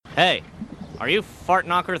Hey, are you fart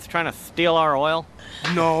knockers trying to steal our oil?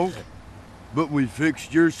 No, but we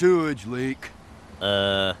fixed your sewage leak.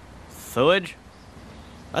 Sewage?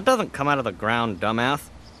 That doesn't come out of the ground, dumbass.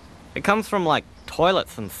 It comes from, like,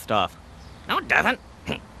 toilets and stuff. No, it doesn't.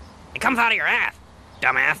 It comes out of your ass,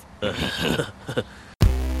 dumbass.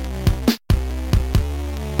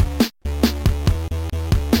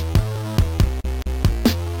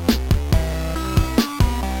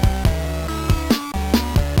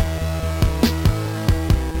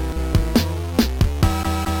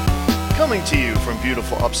 Coming to you from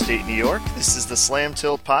beautiful upstate New York, this is the S.T.O.M.P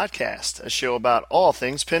podcast, a show about all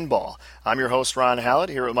things pinball. I'm your host, Ron Hallett,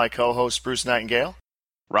 here with my co-host, Bruce Nightingale.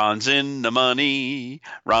 Ron's in the money.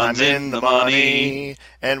 Ron's I'm in the money.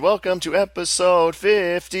 And welcome to episode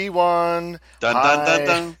 51. Dun, dun, dun,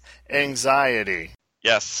 dun. Anxiety.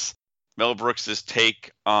 Yes. Mel Brooks'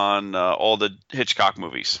 take on all the Hitchcock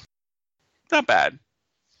movies. Not bad.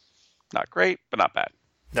 Not great, but not bad.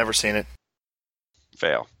 Never seen it.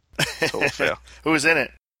 Fail. Total fail. Who's in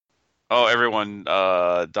it? Oh, everyone.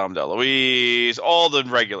 Dom DeLuise. All the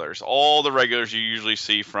regulars. All the regulars you usually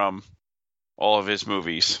see from all of his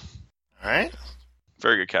movies. All right.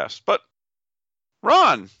 Very good cast. But,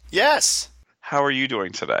 Ron. Yes. How are you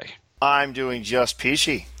doing today? I'm doing just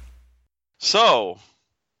peachy. So,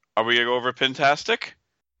 are we going to go over Pintastic?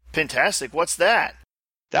 Pintastic? What's that?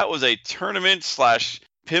 That was a tournament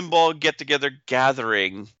 / pinball get-together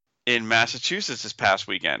gathering in Massachusetts this past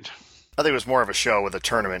weekend. I think it was more of a show with a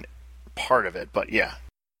tournament part of it, but yeah.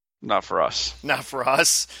 Not for us. Not for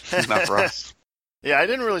us. Not for us. Yeah, I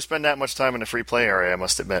didn't really spend that much time in the free play area, I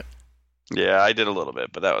must admit. Yeah, I did a little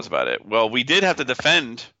bit, but that was about it. Well, we did have to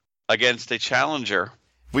defend against a challenger.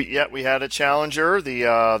 We had a challenger,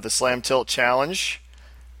 the Slam Tilt Challenge,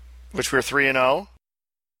 which we're 3-0.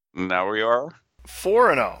 Now we are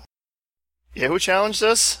 4-0. Yeah, who challenged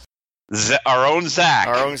us? Our own Zach.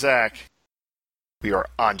 Our own Zach. We are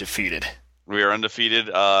undefeated. We are undefeated.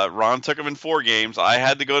 Ron took him in 4 games. I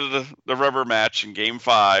had to go to the rubber match in game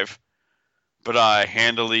 5, but I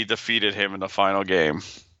handily defeated him in the final game.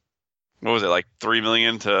 What was it, like 3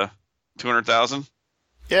 million to 200,000?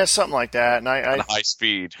 Yeah, something like that. And I on high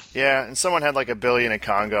speed. Yeah, and someone had like $1 billion in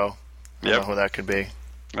Congo. I don't know who that could be. I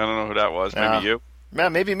don't know who that was. Maybe you?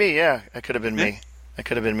 Man, maybe me. Yeah, that could have been me. That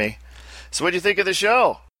could have been me. So, what do you think of the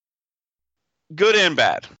show? Good and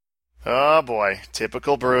bad. Oh boy,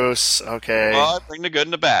 typical Bruce. Okay. Well, I bring the good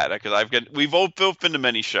and the bad because we've both been to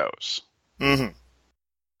many shows. Mm-hmm.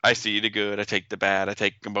 I see the good, I take the bad, I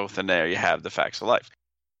take them both, and there you have the facts of life.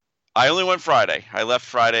 I only went Friday. I left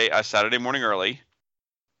Saturday morning early.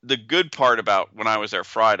 The good part about when I was there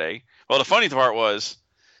Friday, well, the funny part was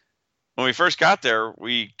when we first got there,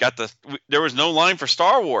 there was no line for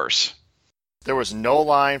Star Wars. There was no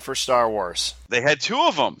line for Star Wars. They had 2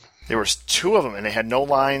 of them. There was 2 of them, and they had no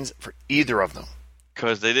lines for either of them.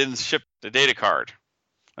 Because they didn't ship the data card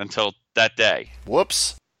until that day.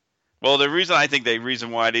 Whoops. Well, the reason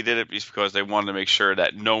why they did it is because they wanted to make sure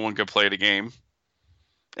that no one could play the game.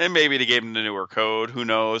 And maybe they gave them the newer code. Who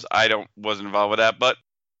knows? Wasn't involved with that. But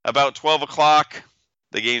about 12 o'clock,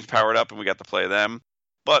 the game's powered up and we got to play them.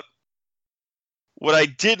 But what I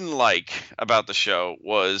didn't like about the show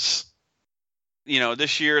was,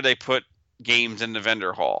 this year they put games in the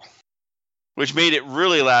vendor hall, which made it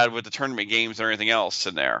really loud with the tournament games and everything else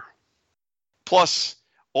in there. Plus,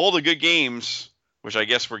 all the good games, which I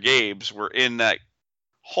guess were Gabe's, were in that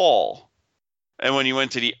hall. And when you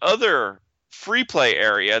went to the other free play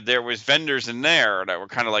area, there was vendors in there that were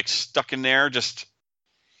kind of like stuck in there.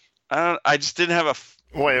 I just didn't have a.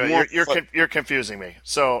 Wait, you're confusing me.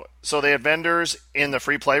 So they had vendors in the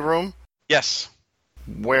free play room? Yes.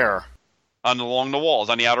 Where? Along the walls,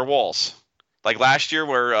 on the outer walls. Like last year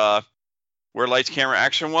where Lights, Camera,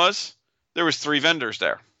 Action was, there was 3 vendors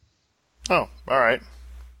there. Oh, all right.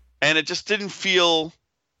 And it just didn't feel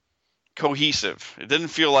cohesive. It didn't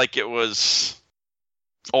feel like it was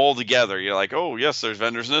all together. You're like, oh, yes, there's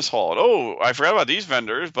vendors in this hall. And, oh, I forgot about these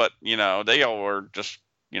vendors, but, they all were just,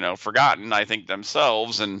 forgotten, I think,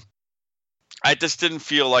 themselves. And I just didn't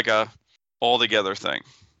feel like a all-together thing.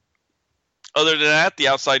 Other than that, the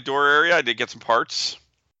outside door area, I did get some parts.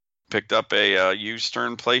 Picked up a used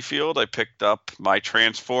Stern playfield. I picked up my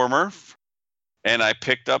transformer. And I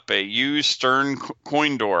picked up a used Stern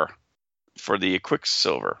coin door for the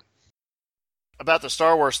Quicksilver. About the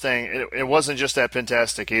Star Wars thing, it wasn't just at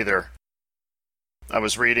Pintastic either. I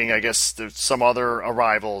was reading, I guess, some other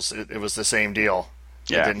arrivals, it was the same deal.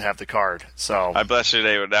 Yeah. They didn't have the card, so... I bless you,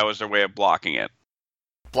 that was their way of blocking it.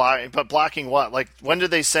 But blocking what? Like, when did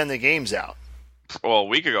they send the games out? Well, a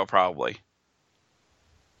week ago, probably.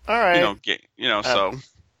 All right. So...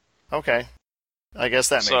 Okay. I guess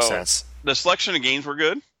that makes sense. The selection of games were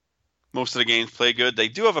good. Most of the games play good. They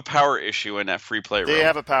do have a power issue in that free play room. They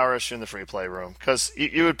have a power issue in the free play room because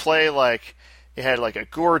you would play like you had like a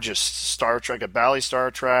gorgeous Star Trek, a Bally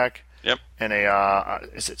Star Trek. Yep. And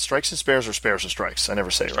is it Strikes and Spares or Spares and Strikes? I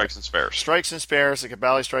never say it right. Strikes and Spares. Strikes and Spares, like a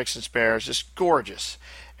Bally Strikes and Spares, just gorgeous.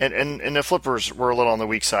 And the flippers were a little on the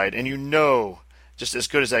weak side, and just as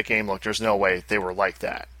good as that game looked, there's no way they were like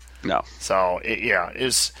that. No. So it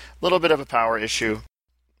is a little bit of a power issue.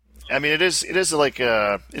 I mean, it is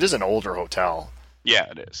an older hotel. Yeah,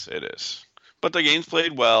 it is. It is. But the games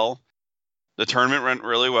played well. The tournament went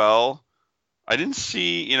really well. I didn't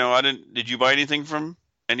see, did you buy anything from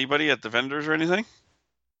anybody at the vendors or anything?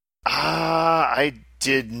 I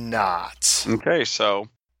did not. Okay,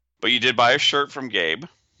 but you did buy a shirt from Gabe.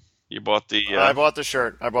 You bought the... I bought the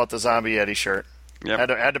shirt. I bought the Zombie Eddie shirt. Yep.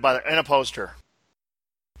 Had to buy that, and a poster.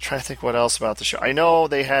 Trying to think what else about the show. I know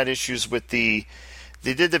they had issues with they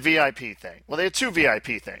did the VIP thing. Well, they had two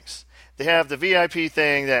VIP things. They have the VIP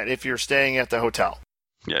thing that if you're staying at the hotel.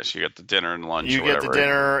 Yes, you get the dinner and lunch. You get the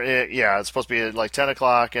dinner. It's supposed to be at like 10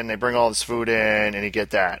 o'clock, and they bring all this food in, and you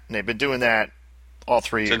get that. And they've been doing that all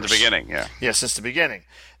 3 years. Since the beginning, yeah. Yeah, since the beginning.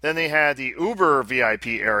 Then they had the Uber VIP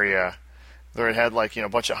area where it had like, a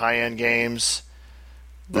bunch of high-end games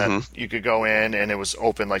that you could go in, and it was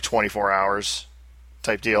open like 24 hours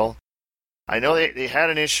type deal. I know they had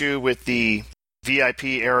an issue with the VIP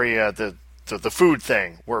area, the food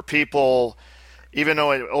thing, where people, even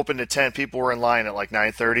though it opened at 10, people were in line at like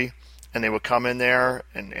 9:30, and they would come in there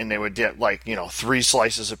and they would get like 3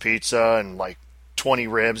 slices of pizza and like 20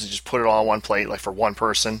 ribs and just put it all on one plate like for one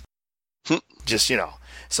person. Just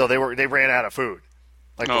so they ran out of food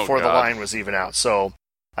like before the line was even out. So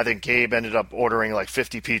I think Gabe ended up ordering like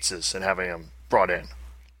 50 pizzas and having them brought in.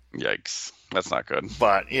 Yikes, that's not good.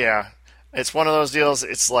 But yeah, it's one of those deals.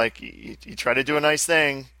 It's like you try to do a nice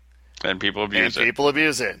thing, and people abuse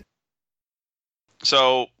it.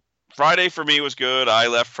 So Friday for me was good. I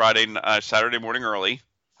left Saturday morning early.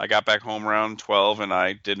 I got back home around 12, and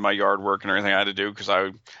I did my yard work and everything I had to do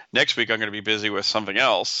because next week I'm going to be busy with something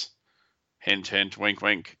else. Hint, hint, wink,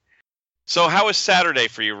 wink. So how was Saturday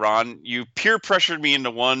for you, Ron? You peer pressured me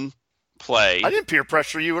into one play. I didn't peer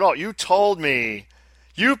pressure you at all. You told me.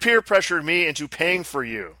 You peer pressured me into paying for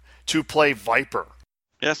you to play Viper.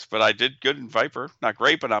 Yes, but I did good in Viper. Not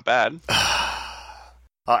great, but not bad.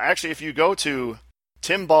 Actually, if you go to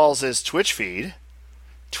Tim Balls' Twitch feed,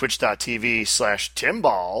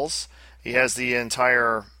 twitch.tv/TimBalls, he has they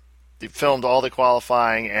filmed all the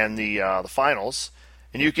qualifying and the finals,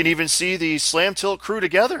 and you can even see the Slam Tilt crew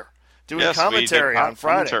together doing commentary on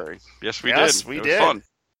Friday. Yes, we did. It was fun.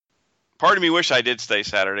 Part of me wish I did stay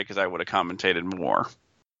Saturday because I would have commentated more.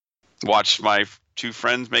 Watched my 2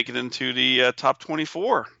 friends make it into the top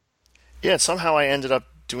 24. Yeah, somehow I ended up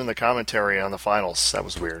doing the commentary on the finals. That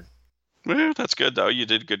was weird. Well, that's good, though. You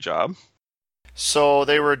did a good job. So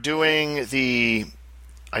they were doing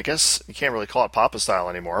I guess you can't really call it Papa Style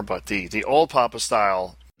anymore, but the old Papa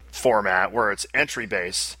Style format where it's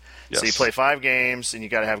entry-based. Yes. So you play 5 games, and you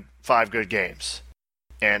got to have 5 good games.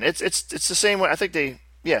 And it's the same way. I think they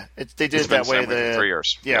did it that way. For 3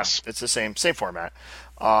 years. Yeah, yes. It's the same format.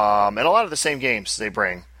 And a lot of the same games they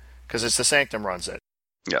bring, because it's the Sanctum runs it.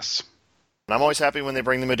 Yes. And I'm always happy when they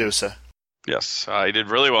bring the Medusa. Yes, I did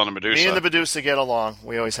really well in the Medusa. Me and the Medusa get along.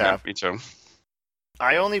 We always have. Yeah, me too.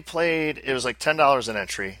 I only played, it was like $10 an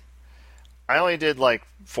entry. I only did like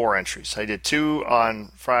 4 entries. I did 2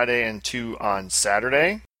 on Friday and 2 on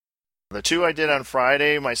Saturday. The 2 I did on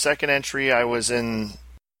Friday, my second entry, I was in,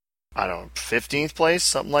 15th place,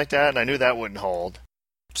 something like that, and I knew that wouldn't hold.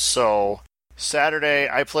 So Saturday,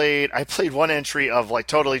 I played 1 entry of like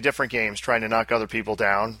totally different games, trying to knock other people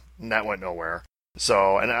down, and that went nowhere.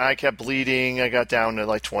 So, and I kept bleeding. I got down to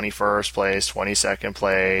like 21st place, 22nd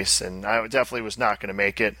place, and I definitely was not going to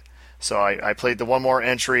make it. So I played the 1 more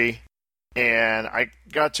entry, and I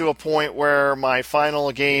got to a point where my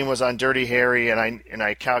final game was on Dirty Harry, and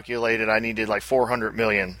I calculated I needed like 400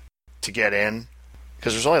 million to get in,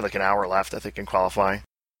 because there's only like an hour left, I think, in qualifying.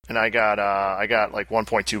 And I got like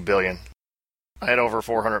 1.2 billion. I had over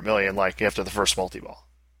 400 million like after the first multi-ball.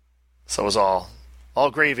 So it was all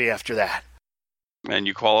gravy after that. And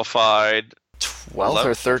you qualified 12th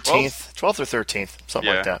or 13th. 12th or 13th,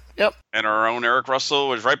 something like that. Yep. And our own Eric Russell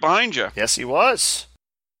was right behind you. Yes, he was.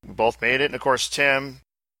 We both made it. And, of course, Tim,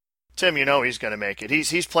 he's going to make it.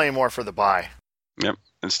 He's playing more for the bye. Yep.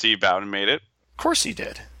 And Steve Bowden made it. Of course he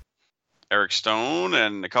did. Eric Stone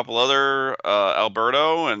and a couple other,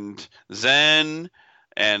 Alberto and Zen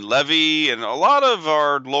and Levy and a lot of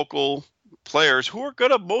our local players who are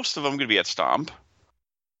good. Most of them going to be at S.T.O.M.P.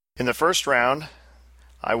 In the first round,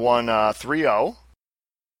 I won 3-0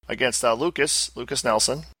 against Lucas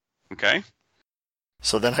Nelson. Okay.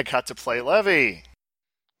 So then I got to play Levy.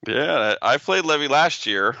 Yeah, I played Levy last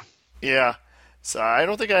year. Yeah. So I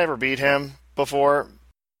don't think I ever beat him before,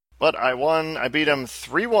 but I won. I beat him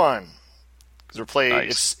 3-1.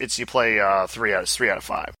 Because Nice. you play 3 out of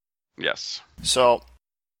 5. Yes. So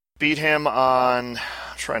beat him on.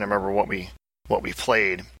 I'm trying to remember what we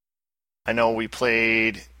played. I know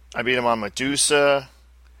I beat him on Medusa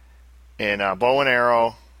and Bow and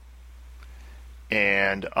Arrow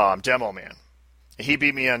and Demo Man. He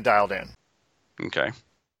beat me on Dialed In. Okay.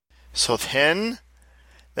 So then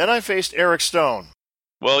I faced Eric Stone.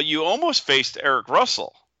 Well, you almost faced Eric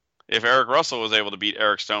Russell. If Eric Russell was able to beat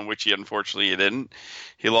Eric Stone, which he unfortunately didn't,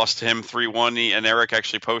 he lost to him 3-1, and Eric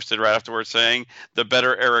actually posted right afterwards saying, the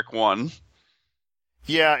better Eric won.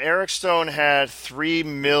 Yeah, Eric Stone had 3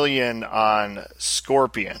 million on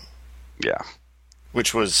Scorpion. Yeah.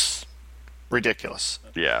 Which was ridiculous.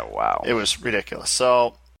 Yeah, wow. It was ridiculous.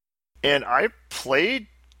 So, and I played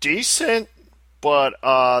decent, but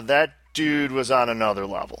that dude was on another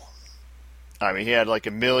level. I mean, he had like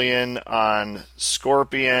 1 million on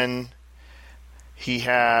Scorpion. He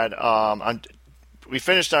had we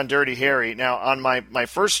finished on Dirty Harry. Now, on my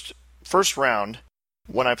first round,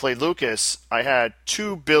 when I played Lucas, I had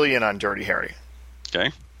 2 billion on Dirty Harry.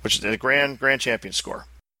 Okay. Which is the grand champion score.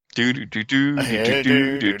 So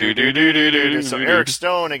So Eric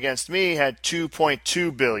Stone against me had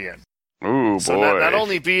 2.2 billion. Ooh, So boy. not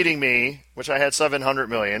only beating me, which I had 700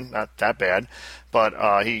 million, not that bad,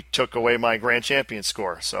 but he took away my grand champion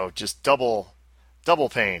score. So just double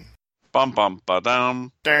pain. Bum bum ba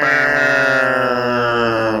dum.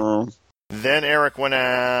 Then Eric went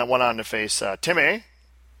on to face Timmy.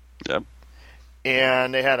 Yep.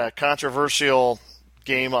 And they had a controversial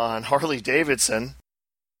game on Harley Davidson,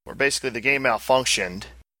 where basically the game malfunctioned.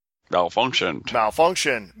 Malfunction.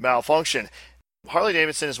 Harley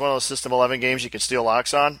Davidson is one of those System 11 games you can steal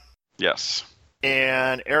locks on. Yes.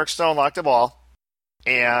 And Eric Stone locked the ball.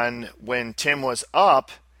 And when Tim was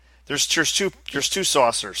up, there's two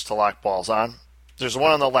saucers to lock balls on. There's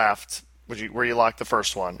one on the left, where you lock the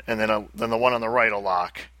first one, and then the one on the right will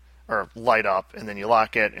lock or light up, and then you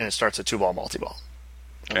lock it, and it starts a 2-ball multi-ball.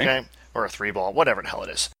 Okay? Or a 3-ball, whatever the hell it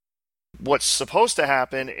is. What's supposed to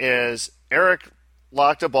happen is Eric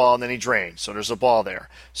locked a ball, and then he drained, so there's a ball there.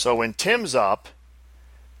 So when Tim's up,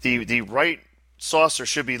 the right saucer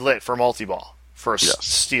should be lit for multi-ball, for a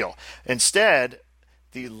steal. Instead,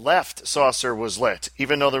 the left saucer was lit,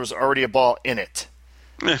 even though there was already a ball in it.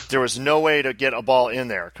 There was no way to get a ball in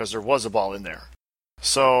there, because there was a ball in there.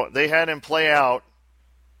 So they had him play out.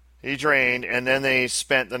 He drained, and then they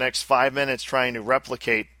spent the next 5 minutes trying to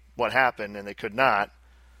replicate what happened, and they could not.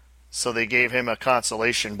 So they gave him a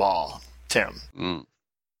consolation ball, Tim.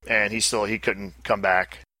 And he couldn't come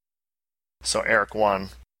back. So Eric won.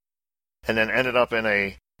 And then ended up in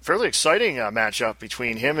a fairly exciting matchup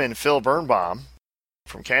between him and Phil Birnbaum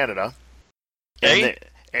from Canada. And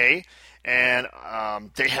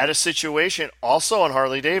they had a situation also on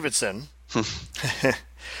Harley Davidson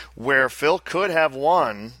where Phil could have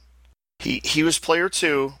won. He was player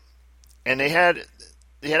 2, and they had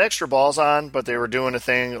extra balls on, but they were doing a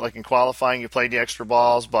thing like in qualifying you played the extra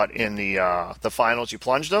balls, but in the finals you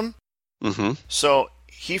plunged them. Mm-hmm. So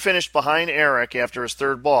he finished behind Eric after his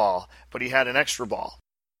third ball, but he had an extra ball.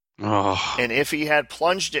 Oh. And if he had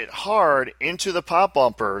plunged it hard into the pop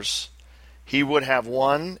bumpers, he would have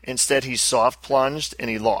won. Instead, he soft plunged and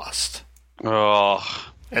he lost.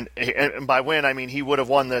 Oh. And by win, I mean he would have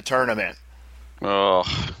won the tournament. Oh.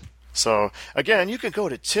 So, again, you can go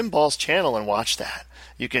to Tim Ball's channel and watch that.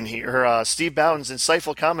 You can hear Steve Bowden's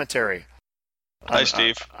insightful commentary. Hi,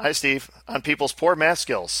 Steve. Hi, Steve. On people's poor math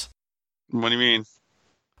skills. What do you mean?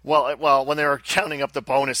 Well, when they were counting up the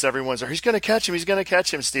bonus, everyone's there, he's going to catch him,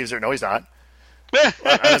 Steve's there, no, he's not.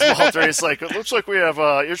 Walter, it's like, it looks like we have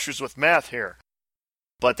issues with math here.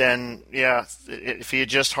 But then, yeah, if he had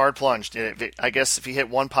just hard plunged, I guess if he hit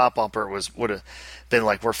one pop bumper, would have been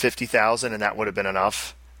like worth 50,000, and that would have been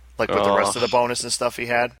enough. Like with the rest of the bonus and stuff he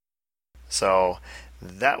had. So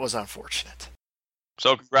that was unfortunate.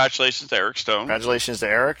 So congratulations to Eric Stone. Congratulations to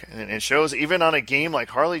Eric. And it shows even on a game like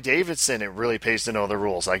Harley Davidson, it really pays to know the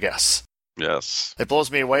rules, I guess. Yes. It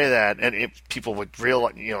blows me away that people would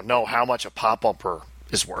know how much a pop bumper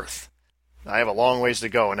is worth. I have a long ways to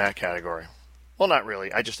go in that category. Well, not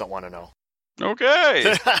really. I just don't want to know.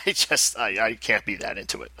 Okay. I can't be that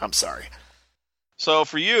into it. I'm sorry. So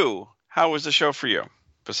for you, how was the show for you?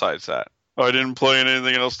 Besides that, I didn't play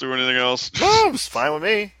anything else, do anything else. No, it was fine with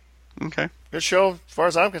me. Okay. Good show as far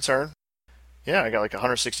as I'm concerned. Yeah, I got like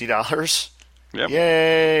 $160. Yep.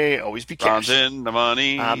 Yay! Always be Ron's cash. in the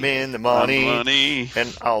money. I'm in the I'm money. the money.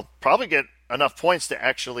 And I'll probably get enough points to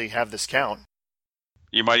actually have this count.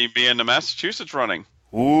 You might even be in the Massachusetts running.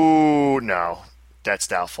 Ooh, no. That's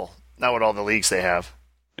doubtful. Not with all the leagues they have.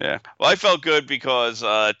 Yeah. Well, I felt good because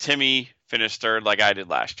Timmy finished third like I did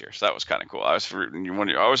last year, so that was kind of cool. I was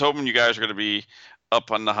hoping you guys were going to be up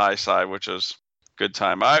on the high side, which was good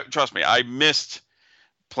time. Trust me, I missed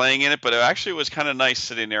playing in it, but it actually was kind of nice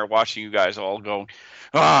sitting there watching you guys all go,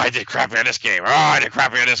 "Oh, I did crappy on this game. Oh, I did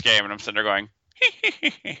crappy on this game," and I'm sitting there going,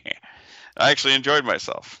 I actually enjoyed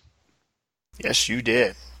myself. Yes, you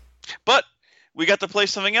did. But we got to play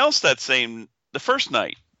something else the first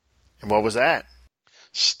night. And what was that?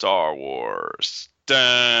 Star Wars.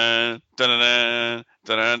 Dun, dun, dun,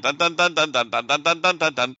 dun, dun, dun, dun, dun, dun, dun, dun, dun,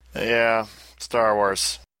 dun, dun. Yeah, Star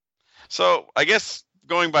Wars. So I guess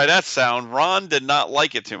going by that sound, Ron did not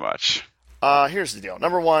like it too much. Here's the deal.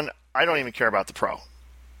 Number one, I don't even care about the Pro.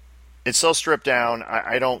 It's so stripped down.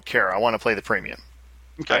 I don't care. I want to play the Premium.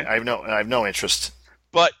 Okay. I have no interest.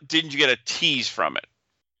 But didn't you get a tease from it?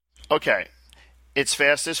 Okay, it's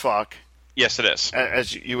fast as fuck. Yes, it is.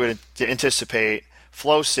 As you would anticipate.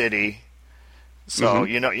 Flow City. So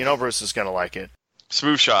you know Bruce is gonna like it.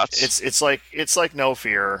 Smooth shots. It's like No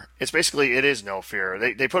Fear. It is No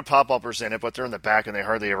Fear. They put pop bumpers in it, but they're in the back and they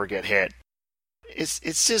hardly ever get hit.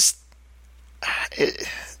 It's just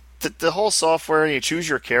the whole software. You choose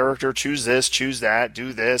your character, choose this, choose that,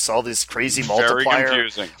 do this, all this crazy multiplier, very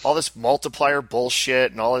confusing. all this multiplier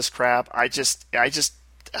bullshit and all this crap. It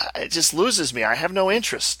just loses me. I have no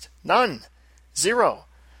interest, none, zero.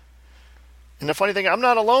 And the funny thing, I'm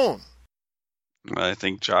not alone. I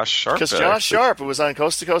think Josh Sharp. Because Josh Sharp, who was on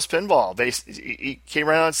Coast to Coast Pinball, he came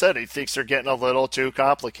around and said he thinks they're getting a little too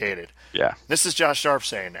complicated. Yeah. This is Josh Sharp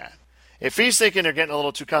saying that. If he's thinking they're getting a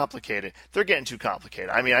little too complicated, they're getting too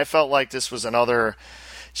complicated. I mean, I felt like this was another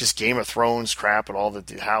just Game of Thrones crap and all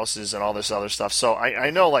the houses and all this other stuff. So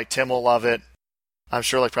I know like Tim will love it. I'm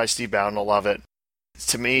sure like probably Steve Bowden will love it.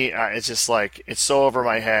 To me, it's just like it's so over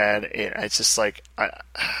my head. It's just like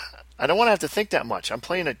I don't want to have to think that much. I'm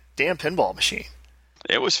playing a damn pinball machine.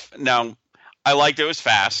 I liked it was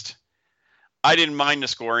fast. I didn't mind the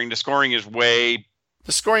scoring. The scoring is way.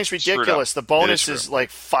 The scoring's ridiculous. The bonus is like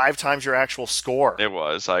 5 times your actual score. It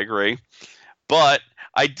was. I agree. But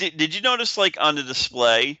did you notice like on the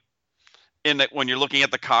display when you're looking at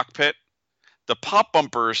the cockpit, the pop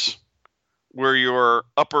bumpers were your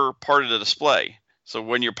upper part of the display. So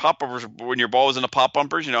when your ball was in the pop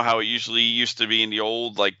bumpers, you know how it usually used to be in the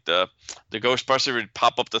old, like the Ghostbuster would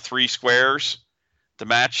pop up the 3 squares to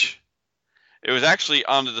match. It was actually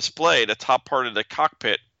on the display, the top part of the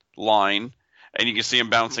cockpit line, and you can see them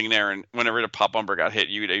bouncing there. And whenever the pop bumper got hit,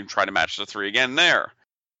 you'd even try to match the 3 again there.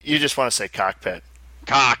 You just want to say cockpit.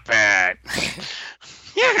 Cockpit.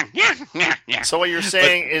 Yeah. So what you're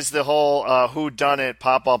saying is the whole whodunit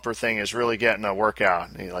pop bumper thing is really getting a workout.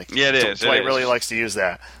 Yeah, it is. Dwight really likes to use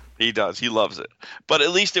that. He does. He loves it. But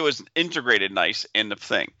at least it was integrated nice in the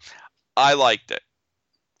thing. I liked it.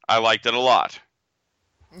 I liked it a lot.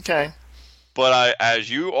 Okay. But as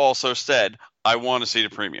you also said, I want to see the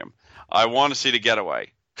premium. I want to see the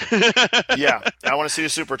getaway. Yeah, I want to see the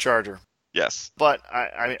supercharger. Yes. But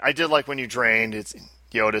I did like when you drained.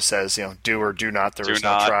 Yoda says, do or do not. There is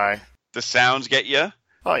no try. The sounds get you.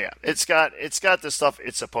 Oh yeah, it's got the stuff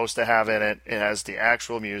it's supposed to have in it. It has the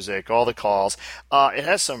actual music, all the calls. It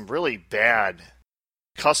has some really bad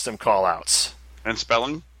custom call-outs. And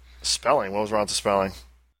spelling? Spelling? What was wrong with the spelling?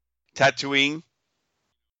 Tattooing.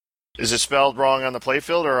 Is it spelled wrong on the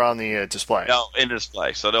playfield or on the display? No, in the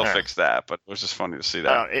display, so they'll fix that. But it was just funny to see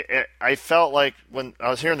that. I felt like when I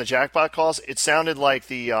was hearing the jackpot calls, it sounded like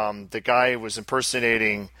the guy was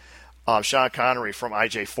impersonating Sean Connery from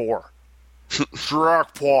IJ4.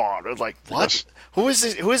 Jackpot. I was like, what? Who is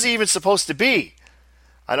this? Who is he even supposed to be?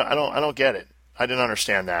 I don't get it. I didn't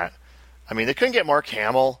understand that. I mean, they couldn't get Mark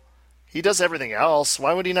Hamill. He does everything else.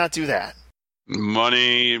 Why would he not do that?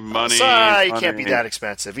 Money. Sorry, he can't be that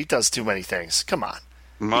expensive. He does too many things. Come on.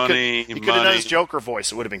 He could have done his Joker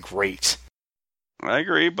voice. It would have been great. I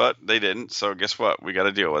agree, but they didn't. So guess what? We got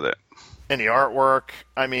to deal with it. And the artwork.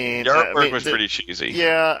 I mean, the artwork was pretty cheesy.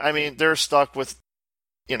 Yeah, I mean, they're stuck with.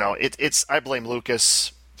 It's. I blame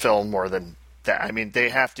Lucasfilm more than that. I mean, they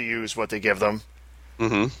have to use what they give them.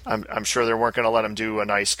 Mm-hmm. I'm sure they weren't going to let them do a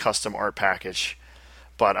nice custom art package.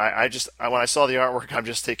 But when I saw the artwork, I'm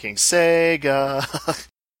just thinking Sega.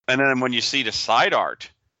 And then when you see the side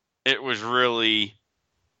art, it was really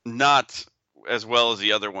not as well as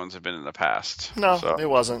the other ones have been in the past. No, It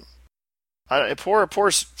wasn't.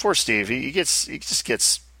 Poor Steve. He just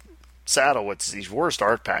gets saddle with these worst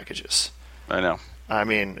art packages. I know. I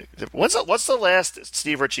mean, what's the last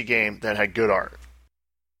Steve Ritchie game that had good art?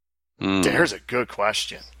 There's a good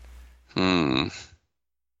question.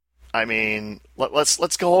 I mean,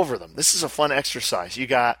 let's go over them. This is a fun exercise. You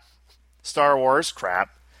got Star Wars, crap.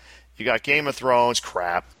 You got Game of Thrones,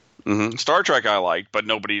 crap. Star Trek I liked, but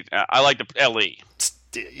nobody... I like the LE.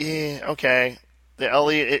 Yeah, okay. The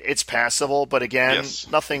LE, it's passable, but again,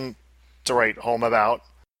 nothing to write home about.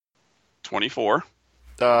 24.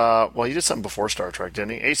 Well, he did something before Star Trek,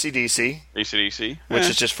 didn't he? AC/DC. Which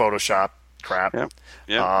is just Photoshop crap.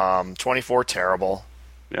 Yep. 24, terrible.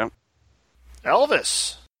 Yep.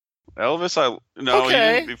 Elvis, okay. He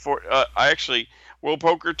didn't before. I actually... World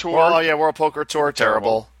Poker Tour. Well, yeah, World Poker Tour,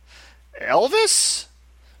 terrible. Elvis?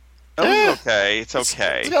 Okay. It's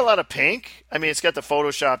okay. It's got a lot of pink. I mean, it's got the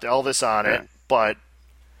Photoshopped Elvis on it, but...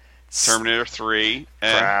 Terminator 3.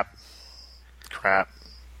 Crap.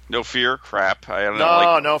 No Fear, crap. I don't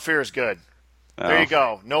know. No Fear is good. Oh. There you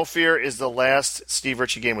go. No Fear is the last Steve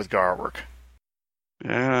Ritchie game with good artwork.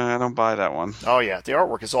 Yeah, I don't buy that one. Oh, yeah. The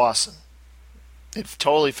artwork is awesome. It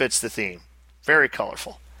totally fits the theme. Very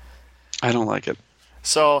colorful. I don't like it.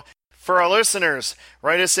 So, for our listeners,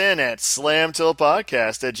 write us in at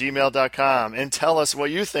slamtillepodcast@gmail.com and tell us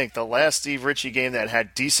what you think the last Steve Ritchie game that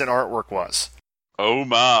had decent artwork was. Oh,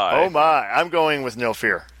 my. I'm going with No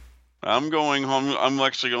Fear. I'm going home. I'm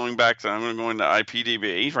actually going back to... I'm going to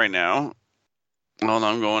IPDB right now. Well,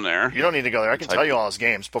 I'm going there. You don't need to go there. I can tell you all his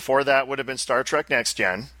games. Before that would have been Star Trek Next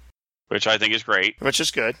Gen. Which I think is great. Which is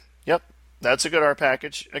good. Yep. That's a good art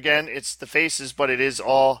package. Again, it's the faces, but it is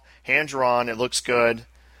all hand-drawn. It looks good.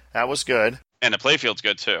 That was good. And the playfield's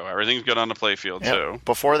good, too. Everything's good on the playfield, too.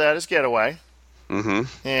 Before that is Getaway.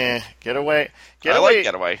 Getaway. I like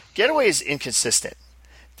Getaway. Getaway is inconsistent.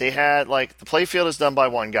 They had, the playfield is done by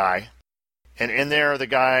one guy. And in there,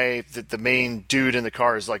 the main dude in the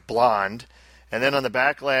car is, blonde. And then on the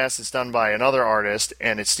back glass, it's done by another artist,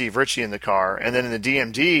 and it's Steve Ritchie in the car. And then in the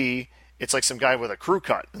DMD, it's like some guy with a crew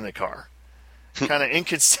cut in the car. Kind of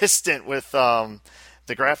inconsistent with the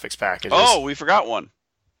graphics packages. Oh, we forgot one.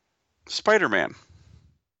 Spider-Man.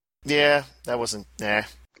 Yeah, that wasn't... Nah.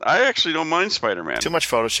 I actually don't mind Spider-Man. Too much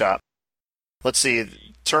Photoshop. Let's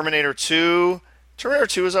see. Terminator 2. Terminator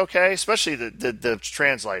 2 is okay, especially the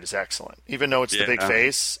translite is excellent. Even though it's the big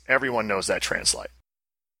face, everyone knows that translite.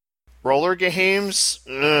 Roller games?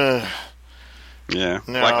 Ugh. Yeah.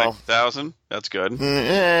 No. Black Knight 2000? That's good.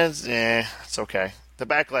 It's okay. The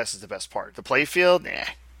back glass is the best part. The playfield? Nah.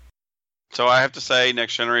 So I have to say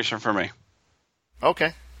Next Generation for me.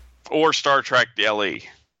 Okay. Or Star Trek the LE.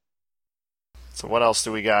 So what else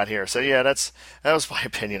do we got here? So yeah, that was my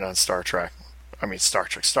opinion on Star Trek. I mean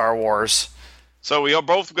Star Wars. So we are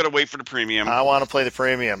both going to wait for the premium. I want to play the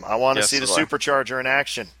premium. I want to see the supercharger in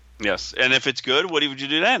action. Yes, and if it's good, what would you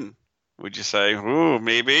do then? Would you say, ooh,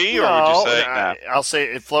 maybe? No, or would you say, nah? I'll say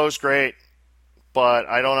it flows great, but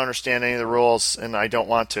I don't understand any of the rules, and I don't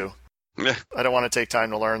want to. I don't want to take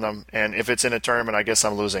time to learn them, and if it's in a tournament, I guess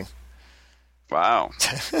I'm losing. Wow.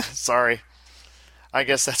 Sorry. I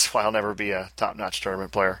guess that's why I'll never be a top-notch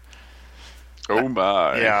tournament player. Oh,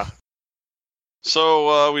 my. Yeah.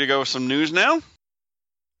 So, we go with some news now?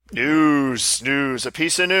 News. A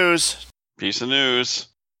piece of news.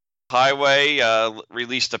 Highway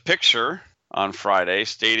released a picture on Friday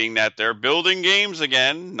stating that they're building games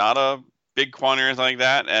again, not a big quantity or anything like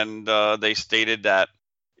that, and they stated that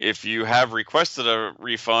if you have requested a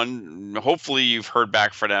refund, hopefully you've heard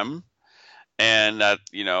back from them, and that,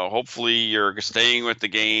 hopefully you're staying with the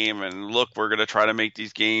game, and look, we're going to try to make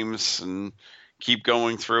these games and keep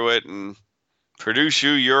going through it and produce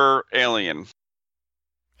you your Alien.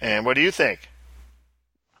 And what do you think?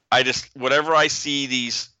 Whatever I see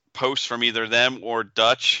these posts from either them or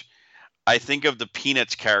Dutch, I think of the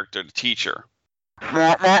Peanuts character, the teacher.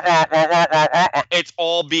 It's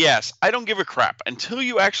all BS. I don't give a crap. Until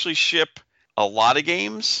you actually ship a lot of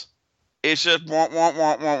games, it's just want.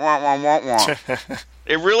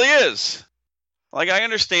 It really is. I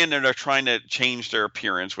understand that they're trying to change their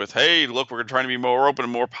appearance with, hey, look, we're trying to be more open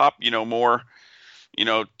and more pop, more,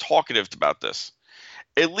 talkative about this.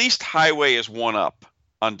 At least Highway is one up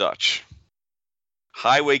on Dutch.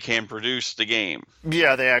 Highway can produce the game.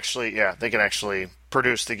 Yeah, they can actually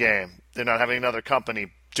produce the game. They're not having another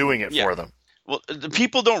company doing it for them. Well, the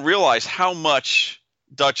people don't realize how much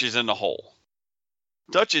Dutch is in the hole.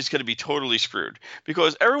 Dutch is going to be totally screwed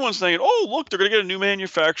because everyone's saying, oh, look, they're going to get a new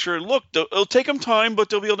manufacturer. Look, it'll take them time, but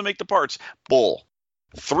they'll be able to make the parts. Bull.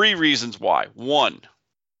 3 reasons why. 1,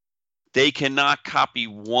 they cannot copy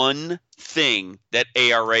one thing that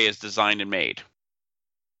ARA has designed and made.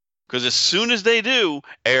 Because as soon as they do,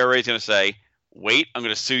 ARA is going to say, wait, I'm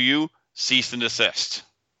going to sue you, cease and desist.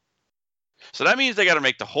 So that means they got to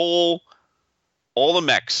make all the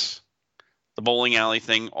mechs, the bowling alley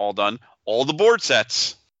thing, all done, all the board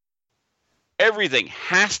sets, everything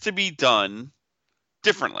has to be done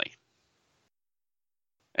differently.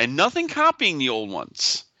 And nothing copying the old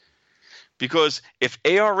ones. Because if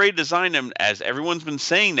ARA designed them as everyone's been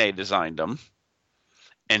saying they designed them,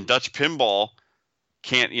 and Dutch Pinball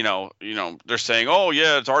can't, they're saying, oh,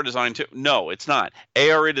 yeah, it's our design too. No, it's not.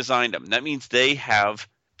 ARA designed them. That means they have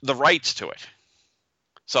the rights to it.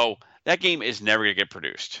 So that game is never going to get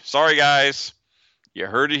produced. Sorry, guys. You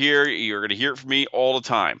heard it here. You're going to hear it from me all the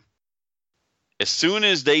time. As soon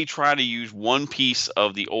as they try to use one piece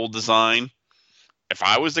of the old design, if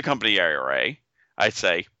I was the company ARA, I'd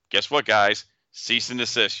say, guess what, guys? Cease and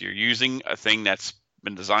desist. You're using a thing that's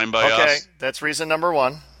been designed by us. Okay, that's reason number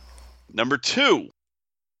one. Number two,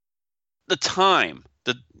 the time.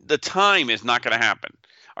 The time is not going to happen.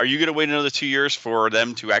 Are you going to wait another 2 years for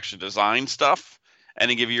them to actually design stuff and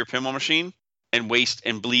then give you your pinball machine and waste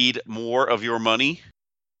and bleed more of your money?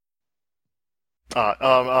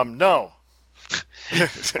 No.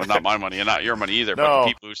 Well, not my money and not your money either, No. but the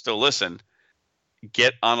people who still listen,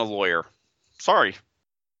 get on a lawyer. Sorry.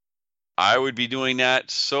 I would be doing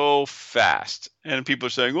that so fast. And people are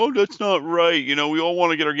saying, oh, that's not right. We all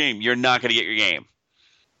want to get our game. You're not going to get your game.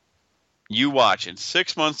 You watch. In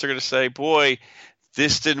 6 months, they're going to say, boy,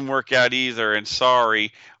 this didn't work out either. And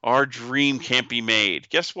sorry, our dream can't be made.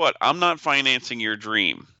 Guess what? I'm not financing your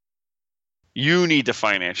dream. You need to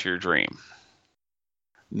finance your dream.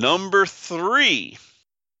 Number three,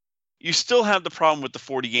 you still have the problem with the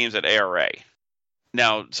 40 games at ARA.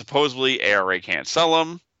 Now, supposedly ARA can't sell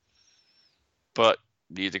them, but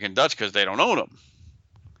neither can Dutch because they don't own them.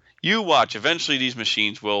 You watch. Eventually, these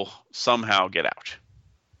machines will somehow get out.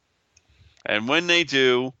 And when they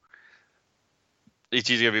do, it's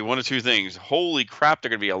either going to be one of two things. Holy crap, they're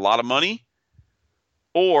going to be a lot of money.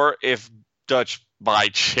 Or if Dutch by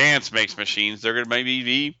chance makes machines, they're going to maybe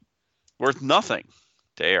be worth nothing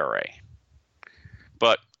to ARA.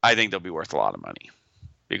 But I think they'll be worth a lot of money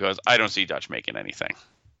because I don't see Dutch making anything.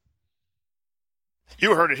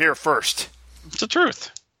 You heard it here first. It's the truth.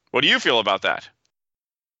 What do you feel about that?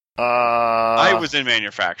 I I was in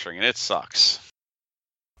manufacturing, and it sucks.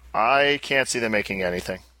 I can't see them making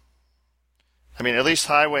anything. I mean, at least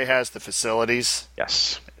Highway has the facilities.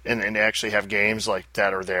 Yes. And they actually have games like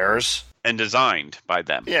that are theirs. And designed by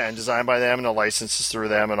them. Yeah, and designed by them and the licenses through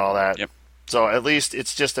them and all that. Yep. So at least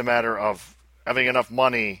it's just a matter of having enough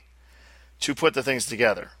money to put the things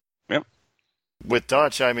together. Yep. With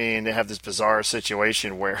Dutch, I mean, they have this bizarre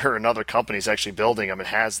situation where another company's actually building them and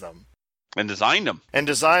has them. And designed them. And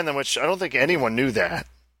designed them, which I don't think anyone knew that.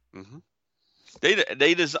 Mm-hmm.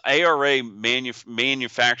 ARA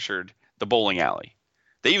manufactured the bowling alley.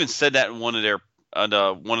 They even said that in one of the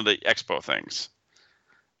expo things.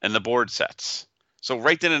 And the board sets. So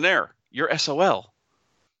right then and there, you're SOL.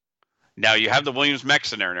 Now you have the Williams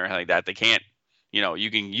mechs in there and everything like that. They can't, you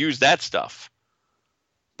can use that stuff.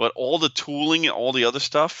 But all the tooling and all the other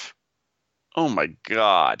stuff, oh my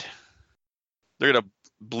God. They're going to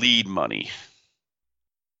bleed money.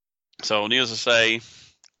 So needless to say,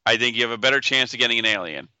 I think you have a better chance of getting an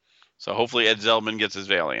alien. So hopefully Ed Zeldman gets his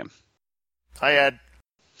alien. Hi, Ed.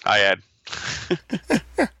 Hi, Ed.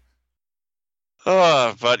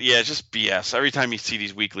 But yeah, it's just BS. Every time you see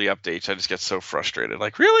these weekly updates, I just get so frustrated.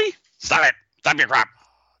 Like, really? Stop it. Stop your crap.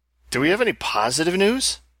 Do we have any positive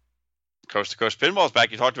news? Coast to Coast Pinball's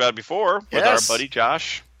back. You talked about it before with our buddy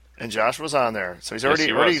Josh. And Josh was on there. So he's Yes, already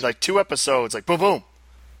he was. like 2 episodes, like boom, boom.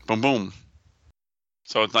 Boom, boom.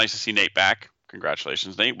 So it's nice to see Nate back.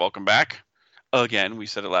 Congratulations, Nate. Welcome back. Again, we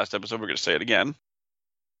said it last episode. We're going to say it again.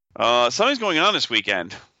 Something's going on this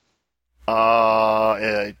weekend.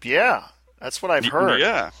 Yeah. That's what I've heard.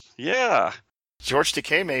 Yeah. George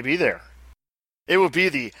Takei may be there. It will be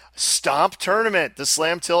the S.T.O.M.P tournament, the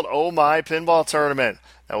Slam Tilt Oh My Pinball tournament.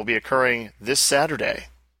 That will be occurring this Saturday.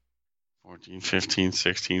 14, 15,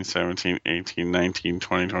 16, 17, 18, 19,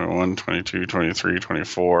 20, 21, 22, 23,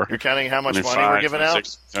 24. You're counting how much 25, money we're giving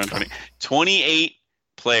 26, 27, 28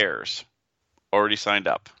 players already signed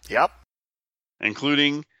up. Yep.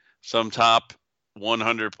 Including some top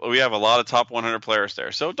 100. We have a lot of top 100 players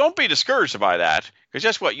there. So don't be discouraged by that, because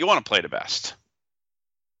guess what? You want to play the best.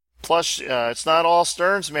 Plus, it's not all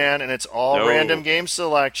Stearns, man, and it's all random game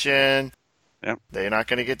selection. Yep. They're not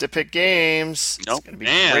going to get to pick games. Nope. It's going to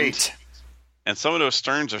be great. And some of those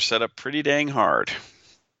Stearns are set up pretty dang hard.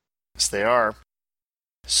 Yes, they are.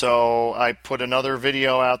 So I put another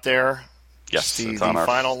video out there. Yes, the it's on our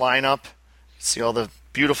final lineup. See all the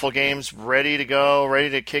beautiful games ready to go, ready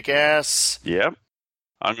to kick ass. Yep.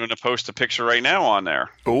 I'm going to post a picture right now on there.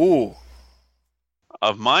 Ooh.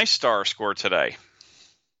 Of my star score today.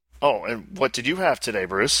 Oh, and what did you have today,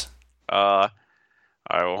 Bruce? All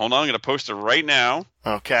right, well, hold on. I'm going to post it right now.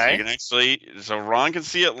 Okay. So Ron can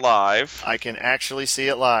see it live. I can actually see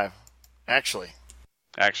it live. Actually.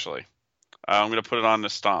 I'm going to put it on the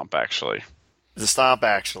Stomp, actually. The Stomp,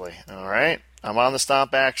 actually. All right. I'm on the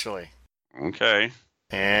Stomp, actually. Okay.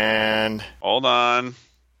 And... Hold on.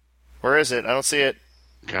 Where is it? I don't see it.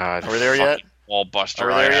 God. Are we there yet? Wall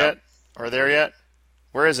buster. Are we there yet? Are we there yet?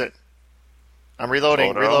 Where is it? I'm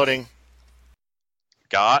reloading. Photo. Reloading.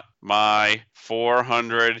 Got my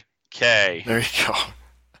 400K. There you go.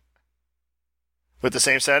 With the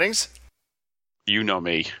same settings? You know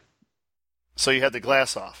me. So you had the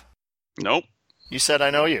glass off? Nope. You said I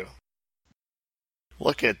know you.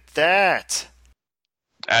 Look at that.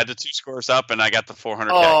 Add the 2 scores up, and I got the 400K.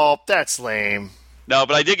 Oh, that's lame. No,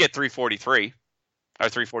 but I did get 343. Or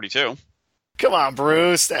 342. Come on,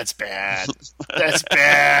 Bruce. That's bad. That's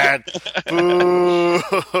bad. Boo.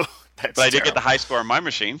 That's but I did terrible. get the high score on my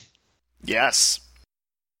machine. Yes.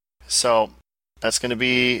 So that's going to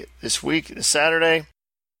be this week, this Saturday.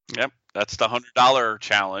 Yep. That's the $100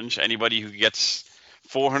 challenge. Anybody who gets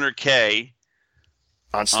 400K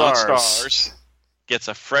on stars gets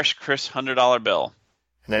a fresh, crisp $100 bill.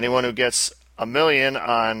 And anyone who gets $1 million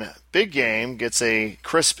on Big Game gets a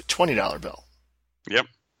crisp $20 bill. Yep.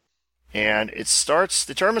 And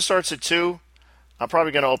the tournament starts at 2. I'm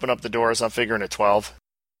probably going to open up the doors. I'm figuring at 12.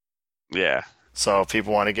 Yeah. So if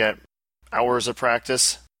people want to get hours of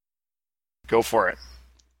practice, go for it.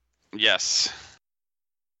 Yes.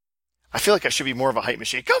 I feel like I should be more of a hype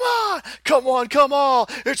machine. Come on! Come on, come on!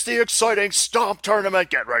 It's the exciting Stomp tournament.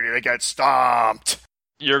 Get ready to get stomped.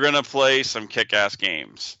 You're going to play some kick-ass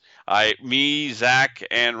games. Me, Zach,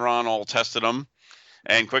 and Ron all tested them.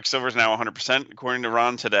 And Quicksilver's now 100%, according to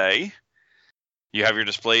Ron today. You have your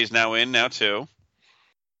displays now too.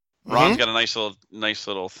 Ron's got a nice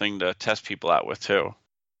little thing to test people out with, too.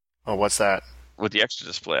 Oh, what's that? With the extra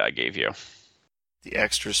display I gave you. The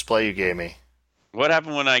extra display you gave me. What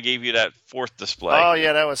happened when I gave you that 4th display? Oh,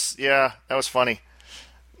 yeah, that was funny.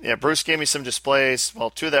 Yeah, Bruce gave me some displays. Well,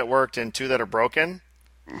 2 that worked and 2 that are broken.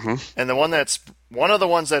 Mm-hmm. And one of the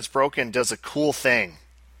ones that's broken does a cool thing.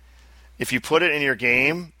 If you put it in your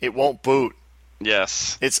game, it won't boot.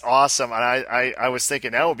 Yes. It's awesome. And I was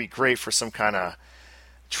thinking that would be great for some kind of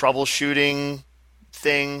troubleshooting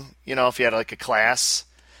thing. You know, if you had like a class.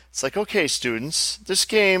 It's like, okay, students, this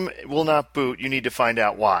game will not boot. You need to find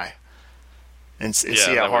out why. And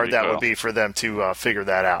see how hard that would be for them to figure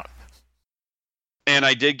that out. And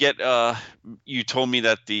I did get, you told me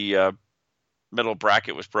that the middle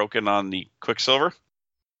bracket was broken on the Quicksilver.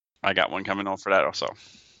 I got one coming on for that also.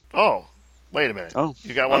 Oh, wait a minute. Oh.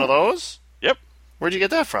 You got one of those? Yep. Where'd you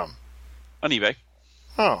get that from? On eBay.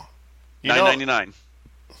 Oh. $9.99.